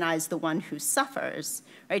doesn't divinize the one who suffers,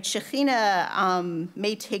 right? Shekhinah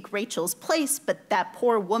may take Rachel's place, but that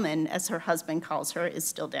poor woman, as her husband calls her, is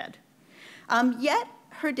still dead. Yet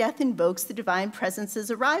her death invokes the divine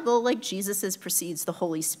presence's arrival, like Jesus's precedes the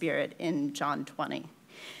Holy Spirit in John 20.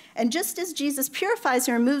 And just as Jesus purifies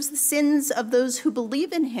and removes the sins of those who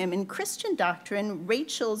believe in him in Christian doctrine,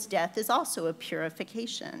 Rachel's death is also a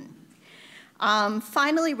purification.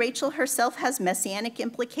 Finally, Rachel herself has messianic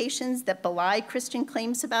implications that belie Christian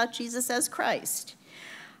claims about Jesus as Christ.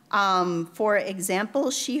 For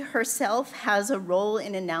example, she herself has a role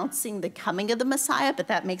in announcing the coming of the Messiah, but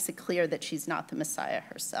that makes it clear that she's not the Messiah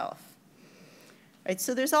herself. Right,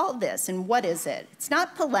 so there's all this, and what is it? It's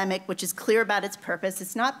not polemic, which is clear about its purpose.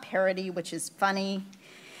 It's not parody, which is funny.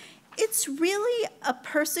 It's really a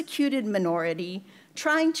persecuted minority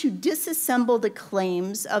trying to disassemble the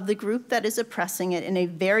claims of the group that is oppressing it in a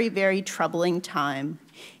very, very troubling time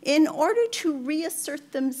in order to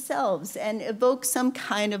reassert themselves and evoke some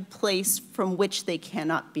kind of place from which they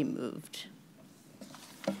cannot be moved.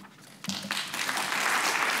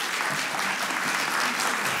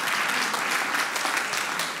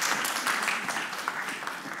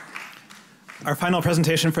 Our final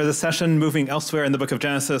presentation for this session, Moving Elsewhere in the Book of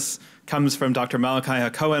Genesis, comes from Dr. Malachi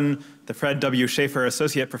Hacohen, the Fred W. Schaefer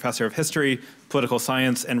Associate Professor of History, Political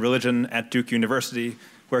Science, and Religion at Duke University,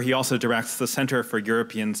 where he also directs the Center for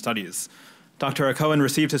European Studies. Dr. Hacohen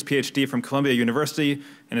received his PhD from Columbia University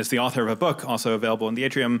and is the author of a book, also available in the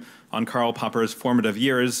atrium, on Karl Popper's formative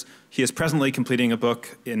years. He is presently completing a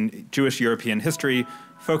book in Jewish European history,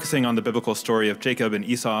 focusing on the biblical story of Jacob and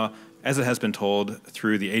Esau as it has been told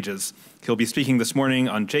through the ages. He'll be speaking this morning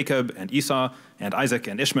on Jacob and Esau and Isaac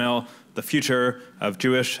and Ishmael, the future of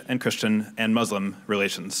Jewish and Christian and Muslim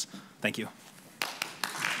relations. Thank you.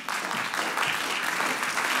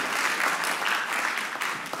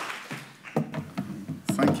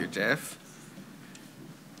 Thank you, Jeff.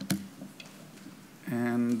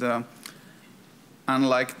 And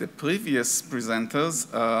unlike the previous presenters,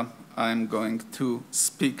 I'm going to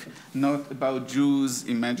speak not about Jews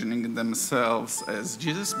imagining themselves as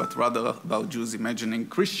Jesus, but rather about Jews imagining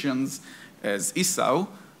Christians as Esau.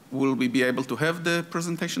 Will we be able to have the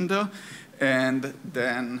presentation there? And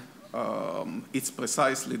then it's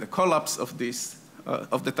precisely the collapse of this,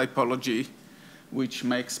 of the typology, which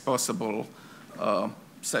makes possible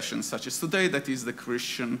sessions such as today, that is the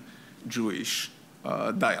Christian-Jewish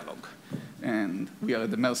dialogue. And we are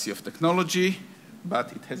at the mercy of technology,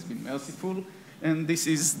 but it has been merciful. And this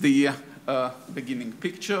is the beginning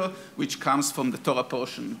picture, which comes from the Torah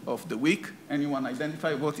portion of the week. Anyone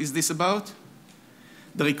identify what is this about?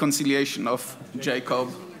 The reconciliation of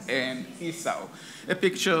Jacob and Esau. A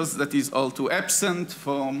picture that is all too absent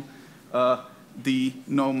from the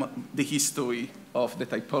history of the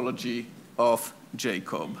typology of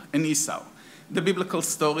Jacob and Esau. The biblical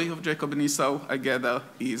story of Jacob and Esau, I gather,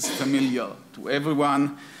 is familiar to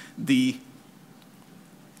everyone.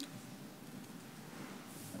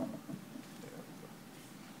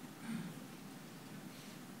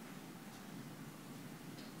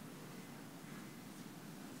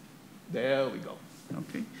 There we go.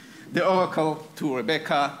 Okay. The oracle to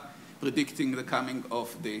Rebekah, predicting the coming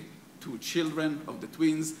of the two children, of the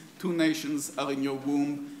twins. 2 nations are in your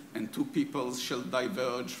womb, and 2 peoples shall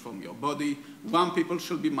diverge from your body. 1 people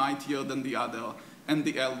shall be mightier than the other, and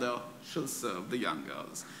the elder shall serve the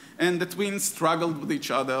youngers. And the twins struggled with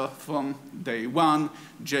each other from day 1.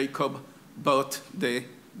 Jacob bought the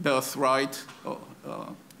birthright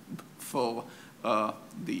for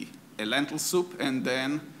the lentil soup, and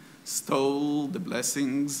then stole the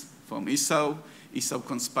blessings from Esau. Esau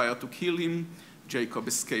conspired to kill him. Jacob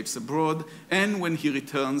escapes abroad. And when he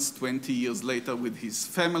returns 20 years later with his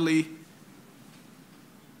family,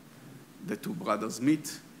 the 2 brothers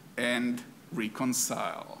meet and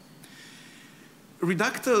reconcile.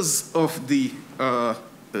 Redactors of the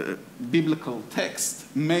biblical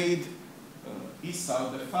text made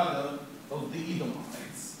Esau the father of the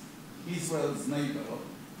Edomites, Israel's neighbor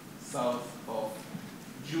south of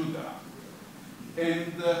Judah.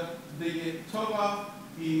 And the Torah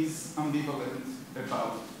is ambivalent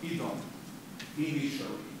about Edom. Initially,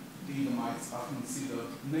 the Edomites are considered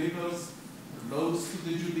neighbors, close to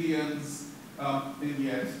the Judeans, and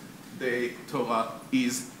yet the Torah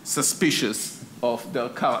is suspicious of their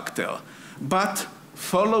character. But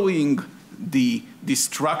following the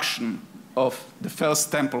destruction of the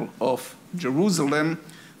first temple of Jerusalem,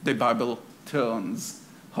 the Bible turns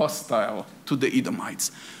hostile to the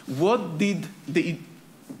Edomites. What did the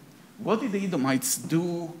Edomites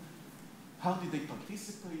do? How did they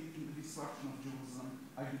participate in the destruction of Jerusalem?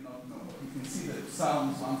 I do not know. You can see that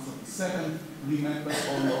Psalms 137, remember,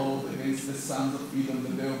 O Lord, against the sons of Edom,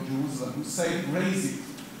 the day of Jerusalem, who say, raise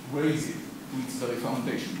it to its very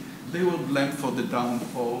foundation. They were blamed for the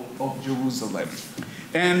downfall of Jerusalem.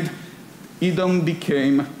 And Edom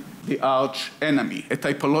became the arch enemy, a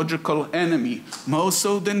typological enemy, more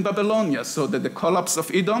so than Babylonia, so that the collapse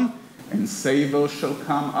of Edom, and Savior shall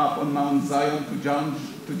come up on Mount Zion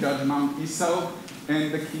to judge Mount Esau,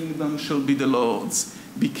 and the kingdom shall be the Lord's,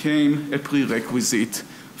 became a prerequisite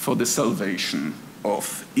for the salvation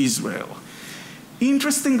of Israel.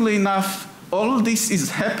 Interestingly enough, all this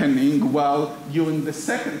is happening while during the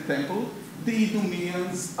Second Temple, the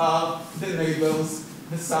Idumeans are the neighbors,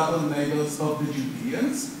 the southern neighbors of the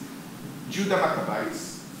Judeans. Judah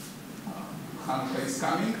Maccabees, Hanukkah is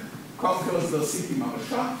coming, conquers the city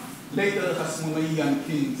Marasha. Later, Hasmonaean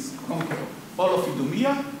kings conquer all of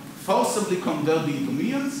Idumea, forcibly convert the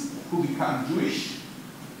Idumeans, who become Jewish,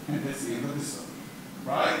 and that's the end of the story.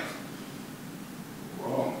 Right?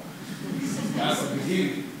 Wrong. This is just the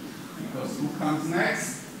beginning. Because who comes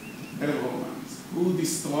next? The Romans. Who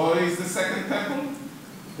destroys the Second Temple?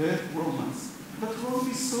 The Romans. But Rome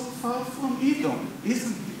is so far from Edom,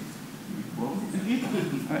 isn't it? Rome and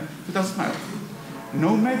Edom. It doesn't matter.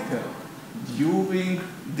 No matter. During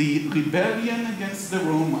the rebellion against the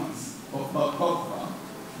Romans of Bar Kokhba,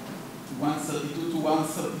 132 to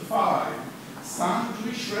 135, some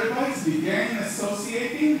Jewish rabbis began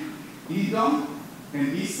associating Edom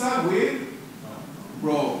and Esau with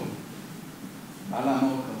Rome.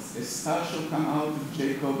 Balaam occurs. A star shall come out of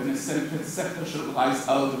Jacob, and a scepter shall rise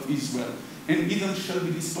out of Israel. And Edom shall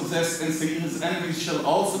be dispossessed, and Seir's enemies shall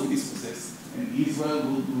also be dispossessed, and Israel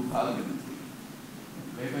will do valiantly.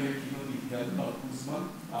 And Rabbi Akiva beheld Bar Uzma,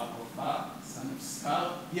 Bar son of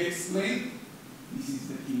Skar. He explained, this is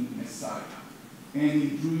the King Messiah. And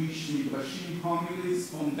in Jewish Midrashim homilies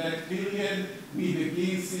from that period, we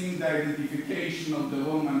begin seeing the identification of the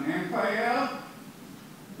Roman Empire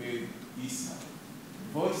with Esau.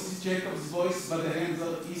 The voice is Jacob's voice, but the hands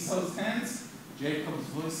are Esau's hands. Jacob's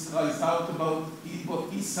voice cries out about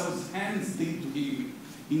what Esau's hands did to him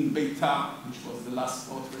in Beitar, which was the last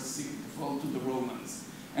fortress city to fall to the Romans.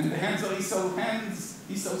 And the hands are Esau's hands.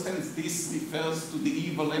 Esau's hands, this refers to the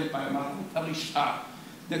evil empire, Malchut Harisha,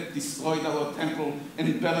 that destroyed our temple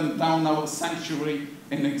and burned down our sanctuary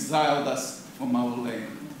and exiled us from our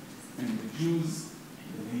land. And the Jews,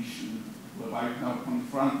 the nation, were right now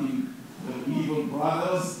confronting their evil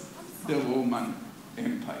brothers, the Roman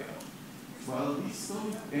Empire. Well, this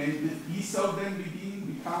story, and Esau then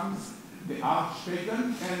becomes the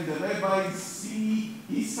arch-pagan, and the rabbis see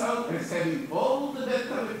Esau as having all the bad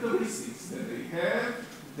characteristics that they have,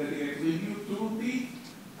 that they attribute to the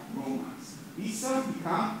Romans. Esau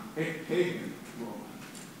becomes a pagan Roman.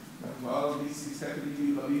 But while this is happening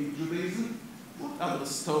in Rabbinic Judaism, what other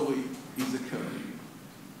story is occurring?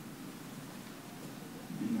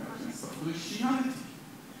 The emergence of Christianity.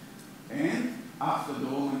 And after the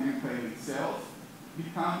Roman Empire itself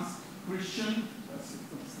becomes Christian, that's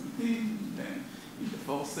Constantine, then in the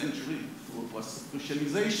 4th century, through a process of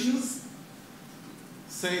Christianizations,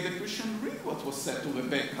 say the Christian read what was said to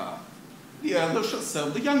Rebecca. The elder shall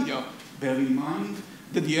serve the younger. Bear in mind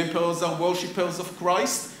that the emperors are worshippers of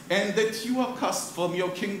Christ, and that you are cast from your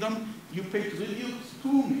kingdom, you pay tribute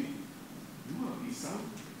to me. You are Esau.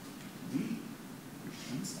 We,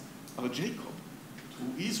 Christians, are Jacob,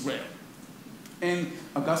 to Israel. And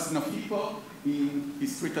Augustine of Hippo, in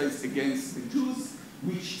his treatise against the Jews,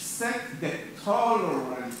 which set the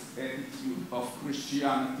tolerant attitude of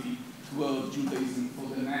Christianity toward Judaism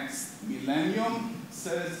for the next millennium,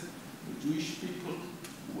 says the Jewish people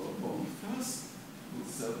who were born first will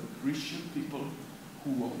serve the Christian people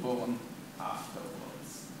who were born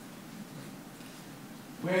afterwards.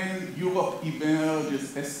 When Europe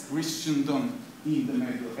emerges as Christendom in the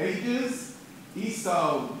Middle Ages,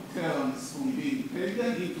 Esau turns from being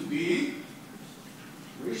pagan into being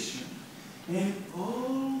Christian. And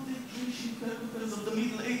all the Jewish interpreters of the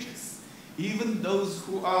Middle Ages, even those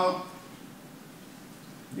who are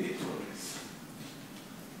literalists,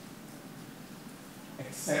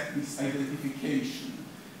 accept this identification.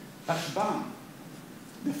 Ashban,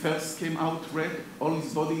 the first came out red, all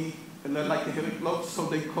his body like a hairy cloak, so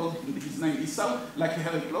they called his name Esau, like a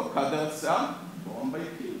hairy cloak, Kadarza, born by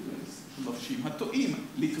pilgrims, Shloshim Hatoim,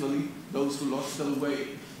 literally those who lost their way.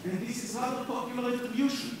 And this is rather popular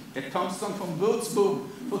attribution. A tombstone from Würzburg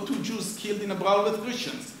for 2 Jews killed in a brawl with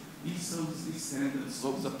Christians. Esau's descendants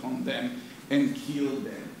rose upon them and killed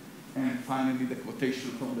them. And finally, the quotation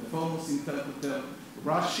from the foremost interpreter,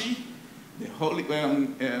 Rashi,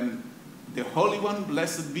 The Holy One,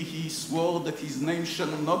 blessed be he, swore that his name shall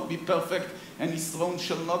not be perfect, and his throne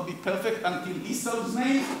shall not be perfect until Esau's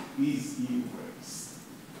name is erased.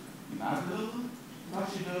 In other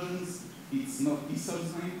Rashi versions, it's not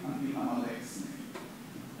Esau's name until Amalek's name.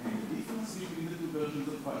 And the difference between the two versions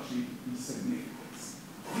of Rashi is significance.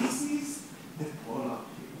 This is the polar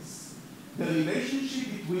case. The relationship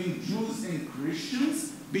between Jews and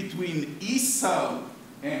Christians, between Esau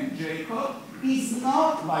and Jacob, is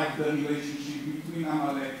not like the relationship between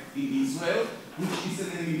Amalek and Israel, which is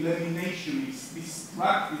an eliminationist,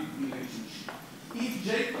 destructive relationship.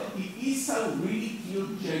 If Esau really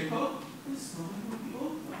killed Jacob, the story would be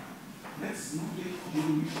over. That's not the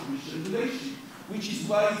Jewish-Christian relationship, which is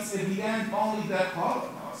why it's at the end only the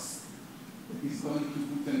Holocaust that is going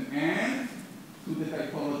to put an end to the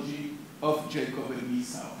typology of Jacob and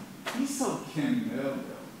Esau. Esau can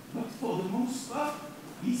murder, but for the most part,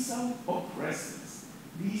 Esau oppresses.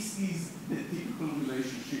 This is the typical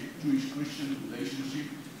relationship, Jewish-Christian relationship,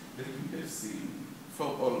 that we have seen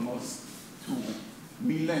for almost 2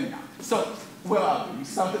 millennia. So, where are we? We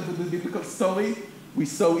started with the biblical story. We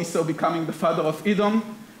saw Esau becoming the father of Edom.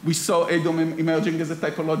 We saw Edom emerging as a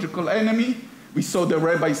typological enemy. We saw the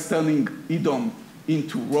rabbis turning Edom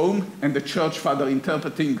into Rome, and the church father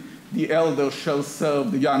interpreting the elder shall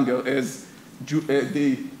serve the younger as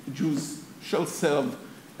the Jews shall serve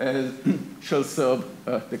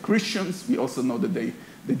the Christians. We also know that the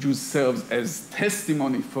Jews serve as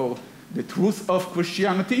testimony for the truth of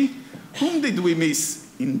Christianity. Whom did we miss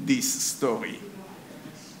in this story?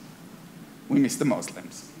 We missed the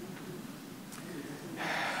Muslims.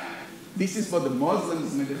 This is what the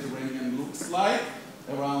Muslims' Mediterranean looks like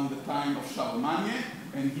around the time of Charlemagne,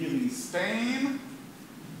 and here in Spain,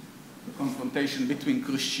 the confrontation between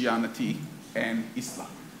Christianity and Islam.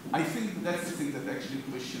 I think that's the thing that actually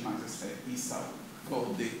Christianizes Esau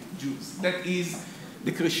for the Jews. That is,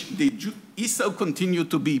 Esau continued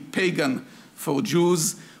to be pagan for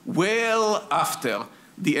Jews well after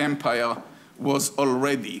the empire was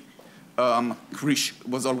already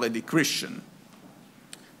Christian.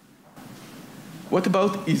 What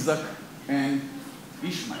about Isaac and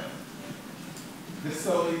Ishmael? The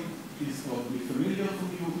story is probably familiar to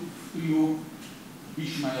you.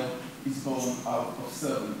 Ishmael is born out of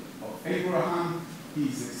servant of Abraham. He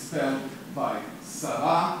is expelled by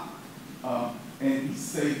Sarah, and he's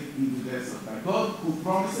saved in the desert by God, who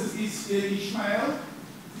promises Ishmael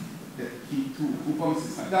that who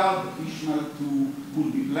promises Hagar that Ishmael too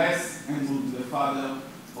will be blessed and will be the father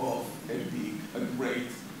of a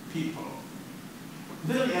great people.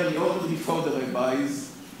 Very early, already before the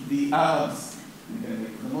rabbis, the Arabs, the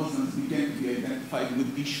Muslims, began to be identified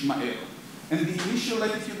with Ishmael. And the initial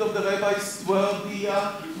attitude of the rabbis toward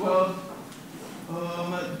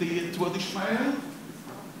Ishmael,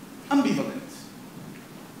 ambivalent.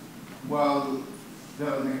 While there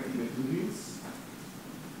are negative attributes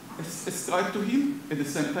ascribed to him, at the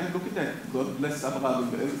same time, look at that. God bless Abraham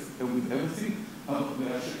with everything,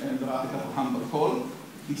 and Abraham call.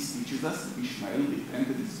 This teaches us that Ishmael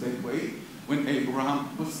repented his bad way when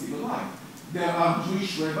Abraham was still alive. There are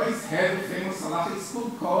Jewish rabbis, had a famous halachic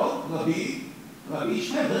school called Rabbi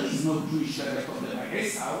Ishmael. There is no Jewish rabbi called Rabbi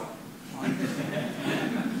Esau.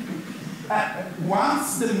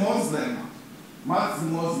 Once the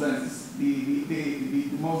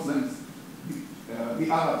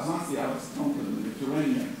Arabs conquer the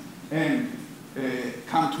Mediterranean and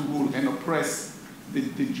come to rule and oppress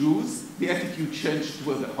the Jews, the attitude changed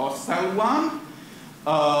to a hostile one.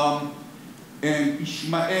 And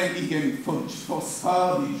Ishmael, again, for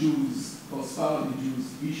Sephardi Jews,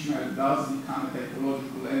 Ishmael does become a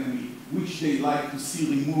typological enemy, which they like to see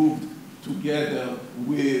removed together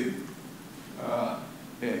with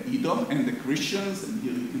Edom and the Christians. And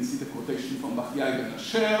here you can see the quotation from Bachya ben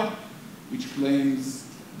Asher, which claims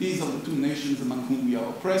these are the two nations among whom we are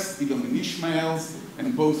oppressed, Edom and Ishmael,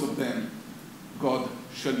 and both of them God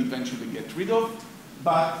shall eventually get rid of.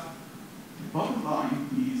 But the bottom line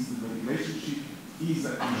is that the relationship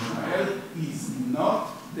Isaac and Ishmael is not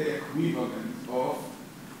the equivalent of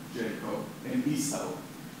Jacob and Esau.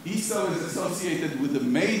 Esau is associated with the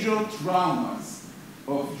major traumas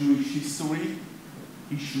of Jewish history.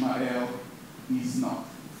 Ishmael is not,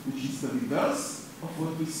 which is the reverse of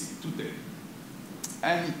what we see today.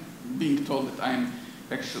 I'm being told that I'm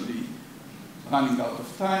actually running out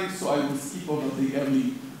of time, so I will skip over the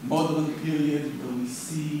early modern period where we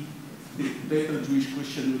see the better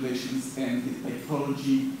Jewish-Christian relations and the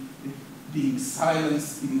typology being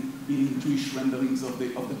silenced in Jewish renderings of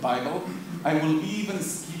the Bible. I will even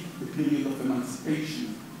skip the period of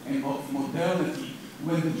emancipation and of modernity,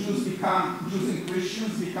 when the Jews and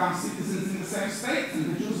Christians become citizens in the same state,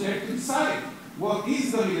 and the Jews have to decide what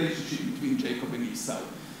is the relationship between Jacob and Esau.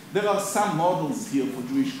 There are some models here for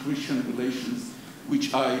Jewish-Christian relations,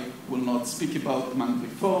 which I will not speak about among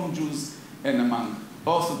Reform Jews and among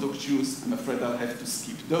Orthodox Jews. I'm afraid I'll have to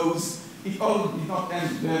skip those. It all did not end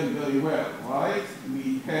very, very well, right?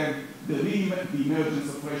 We have the emergence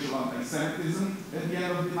of racial anti-Semitism at the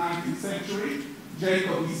end of the 19th century.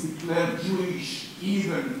 Jacob is declared Jewish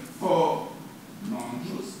even for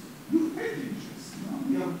non-Jews. You hate Jews.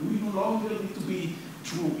 We no longer need to be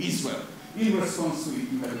true Israel. In response to it,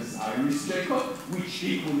 you have a Zionist Jacob, which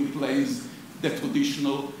equally claims the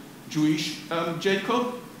traditional Jewish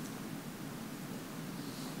Jacob.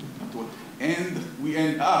 And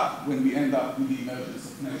when we end up with the emergence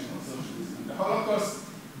of National Socialism and the Holocaust,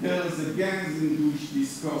 there is again in Jewish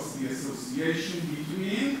discourse the association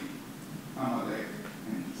between Amalek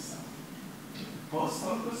and Esau. The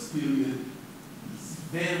post-Holocaust period is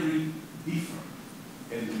very different,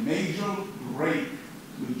 and a major break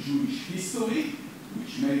with Jewish history,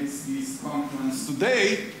 which makes this conference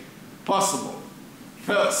today possible.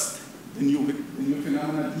 First, the new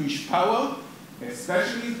phenomenon, Jewish power,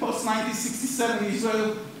 especially in post-1967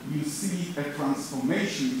 Israel. You see a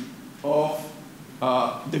transformation of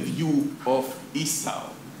the view of Esau.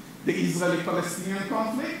 The Israeli-Palestinian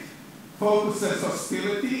conflict focuses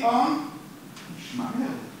hostility on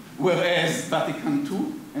Ishmael, whereas Vatican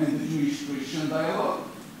II and the Jewish-Christian dialogue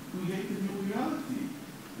create a new reality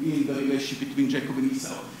in the relationship between Jacob and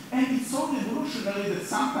Esau. And it's so revolutionary that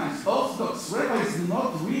sometimes Orthodox rabbis do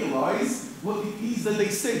not realize what it is that they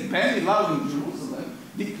say. Ben Elon in Jerusalem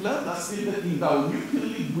declared last year that in the nuclear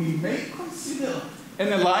league we may consider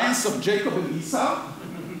an alliance of Jacob and Esau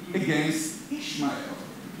against Ishmael.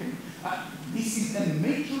 Okay? This is a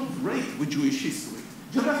major break with Jewish history.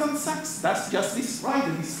 Jonathan Sachs does just this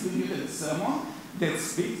Friday, distributed a sermon that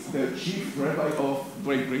speaks, the chief rabbi of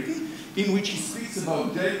Great Britain, in which he speaks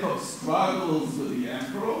about Jacob's struggles with the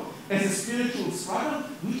emperor as a spiritual struggle,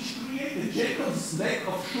 which created Jacob's lack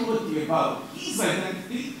of surety about his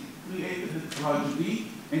identity, created a tragedy,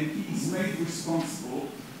 and he is made responsible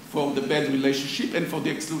for the bad relationship and for the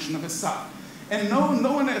exclusion of Esau. And no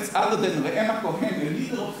one else other than Marc Hacohen, a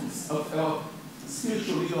leader of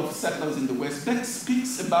spiritual leader of settlers in the West, that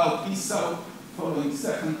speaks about Esau following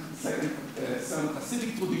second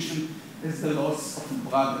Hasidic tradition as the loss of a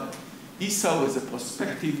brother. Esau is a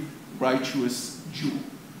prospective, righteous Jew.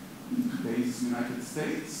 In today's United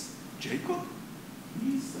States, Jacob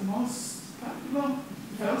is the most popular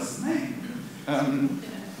first name.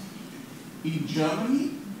 In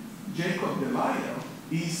Germany, Jacob the Liar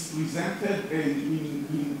is presented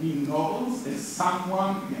in novels as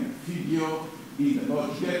someone in a figure in the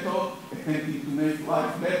Lodz ghetto attempting to make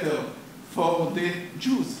life better for the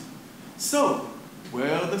Jews. So,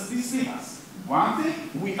 where does this leave us? One thing,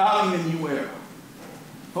 we are in a new era.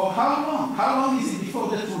 For how long? How long is it before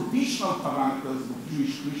the traditional parameters of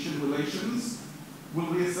Jewish-Christian relations will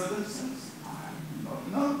reassert themselves? I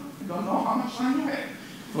don't know. I don't know how much time you have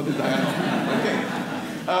for the dialogue. Okay.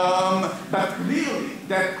 But clearly,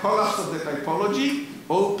 that collapse of the typology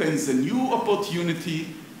opens a new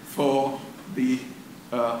opportunity for the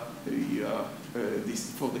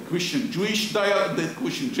Christian-Jewish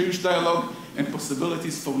dialogue, and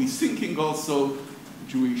possibilities for rethinking also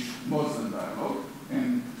Jewish-Muslim dialogue.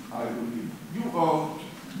 And I will give you all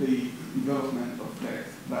the development of that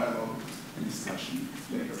dialogue and discussion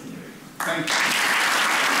later today. Thank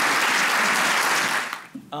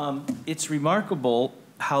you. It's remarkable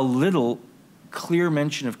how little clear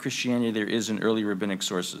mention of Christianity there is in early rabbinic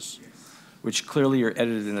sources, which clearly are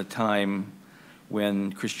edited in a time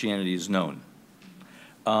when Christianity is known.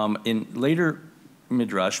 In later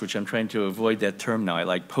Midrash, which I'm trying to avoid that term now, I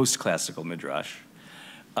like post-classical Midrash.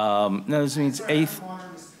 Now this means 8th.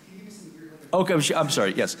 Okay, I'm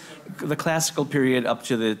sorry, yes. The classical period up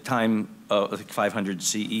to the time of 500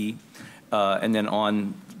 CE, and then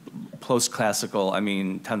on post-classical, I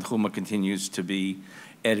mean, Tanhuma continues to be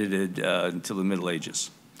edited until the Middle Ages.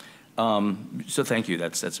 So thank you,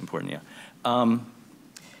 that's important, yeah.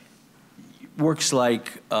 Works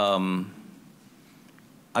like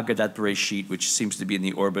Agadat Bereshit, which seems to be in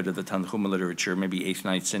the orbit of the Tanhuma literature, maybe 8th,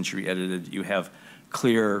 9th century edited. You have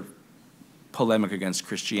clear polemic against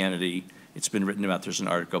Christianity. It's been written about. There's an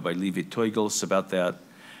article by Levi Teugels about that.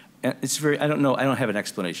 And it's very, I don't know, I don't have an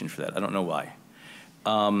explanation for that. I don't know why.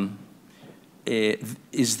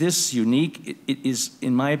 Is this unique? It is,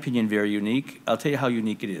 in my opinion, very unique. I'll tell you how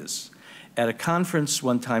unique it is. At a conference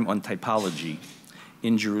one time on typology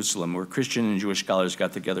in Jerusalem, where Christian and Jewish scholars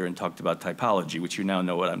got together and talked about typology, which you now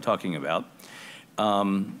know what I'm talking about,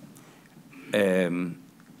 I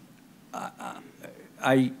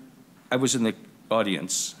was in the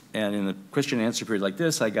audience, and in the question and answer period like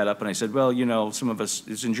this, I got up and I said, well, you know, some of us,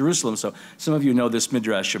 it's in Jerusalem, so some of you know this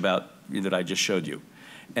midrash about that I just showed you.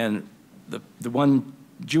 And the one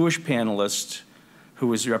Jewish panelist who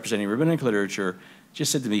was representing rabbinic literature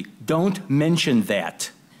just said to me, don't mention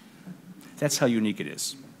that. That's how unique it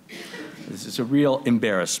is. This is a real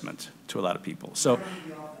embarrassment to a lot of people. So,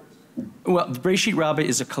 well, the Breshit Rabbah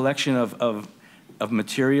is a collection of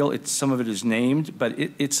material. Some of it is named, but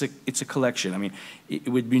it's a collection. I mean, it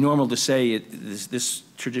would be normal to say this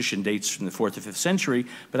tradition dates from the 4th or 5th century,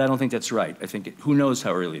 but I don't think that's right. I think who knows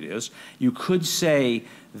how early it is. You could say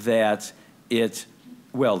that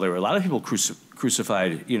well, there were a lot of people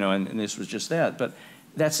crucified, you know, and this was just that, but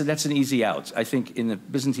that's an easy out. I think in the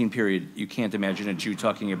Byzantine period, you can't imagine a Jew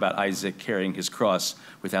talking about Isaac carrying his cross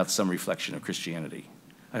without some reflection of Christianity.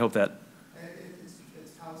 I hope that. It's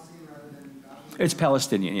Palestinian rather than God? It's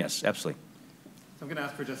Palestinian, yes, absolutely. So I'm going to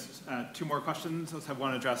ask for just 2 more questions. Let's have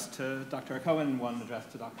one addressed to Dr. Hacohen and one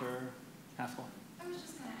addressed to Dr. Haskell. I was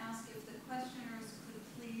just going to ask if the questioners could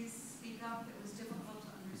please speak up. It was difficult to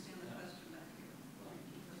understand the question back here.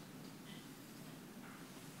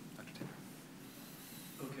 Dr. Taylor.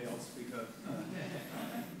 Okay, I'll speak up.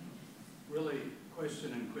 Really,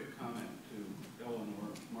 question and quick comment to Elon or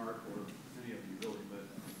Mark or any of you really, but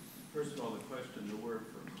first of all, the question, the word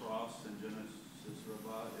for cross in Genesis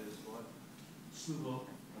Rabbah is what? Slubo.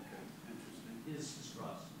 Okay, interesting. Is his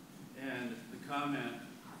cross. And the comment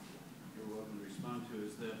you're welcome to respond to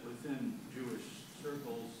is that within Jewish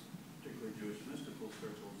circles, particularly Jewish mystical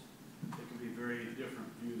circles, there can be very different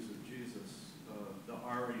views of Jesus. The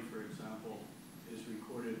Ari, for example, is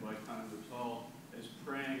recorded by Khan Vital as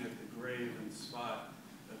praying at the grave and spot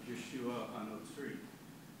of Yeshua on Oak Street,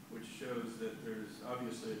 which shows that there's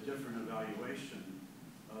obviously a different evaluation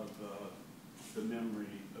of the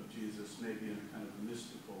memory of Jesus, maybe in a kind of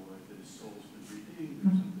mystical way, that his soul's been redeemed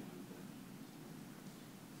or something like that.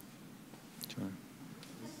 Sure.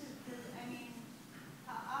 I mean,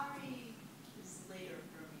 Ari is later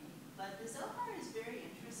for me, but the Zohar is very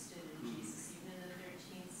interested in Jesus, even in the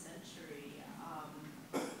 13th century.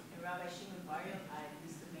 And Rabbi Shimon Bar Yochai,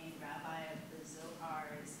 who's the main rabbi of the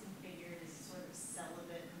Zohar, is configured as a sort of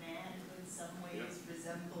celibate man who in some ways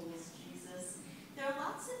resembles Jesus. There are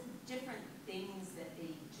lots of different things that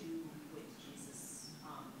they do with Jesus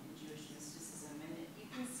in Jewish mysticism, and you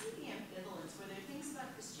can see the ambivalence where there are things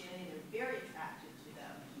about Christianity that are very attractive to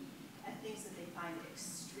them, and things that they find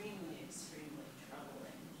extremely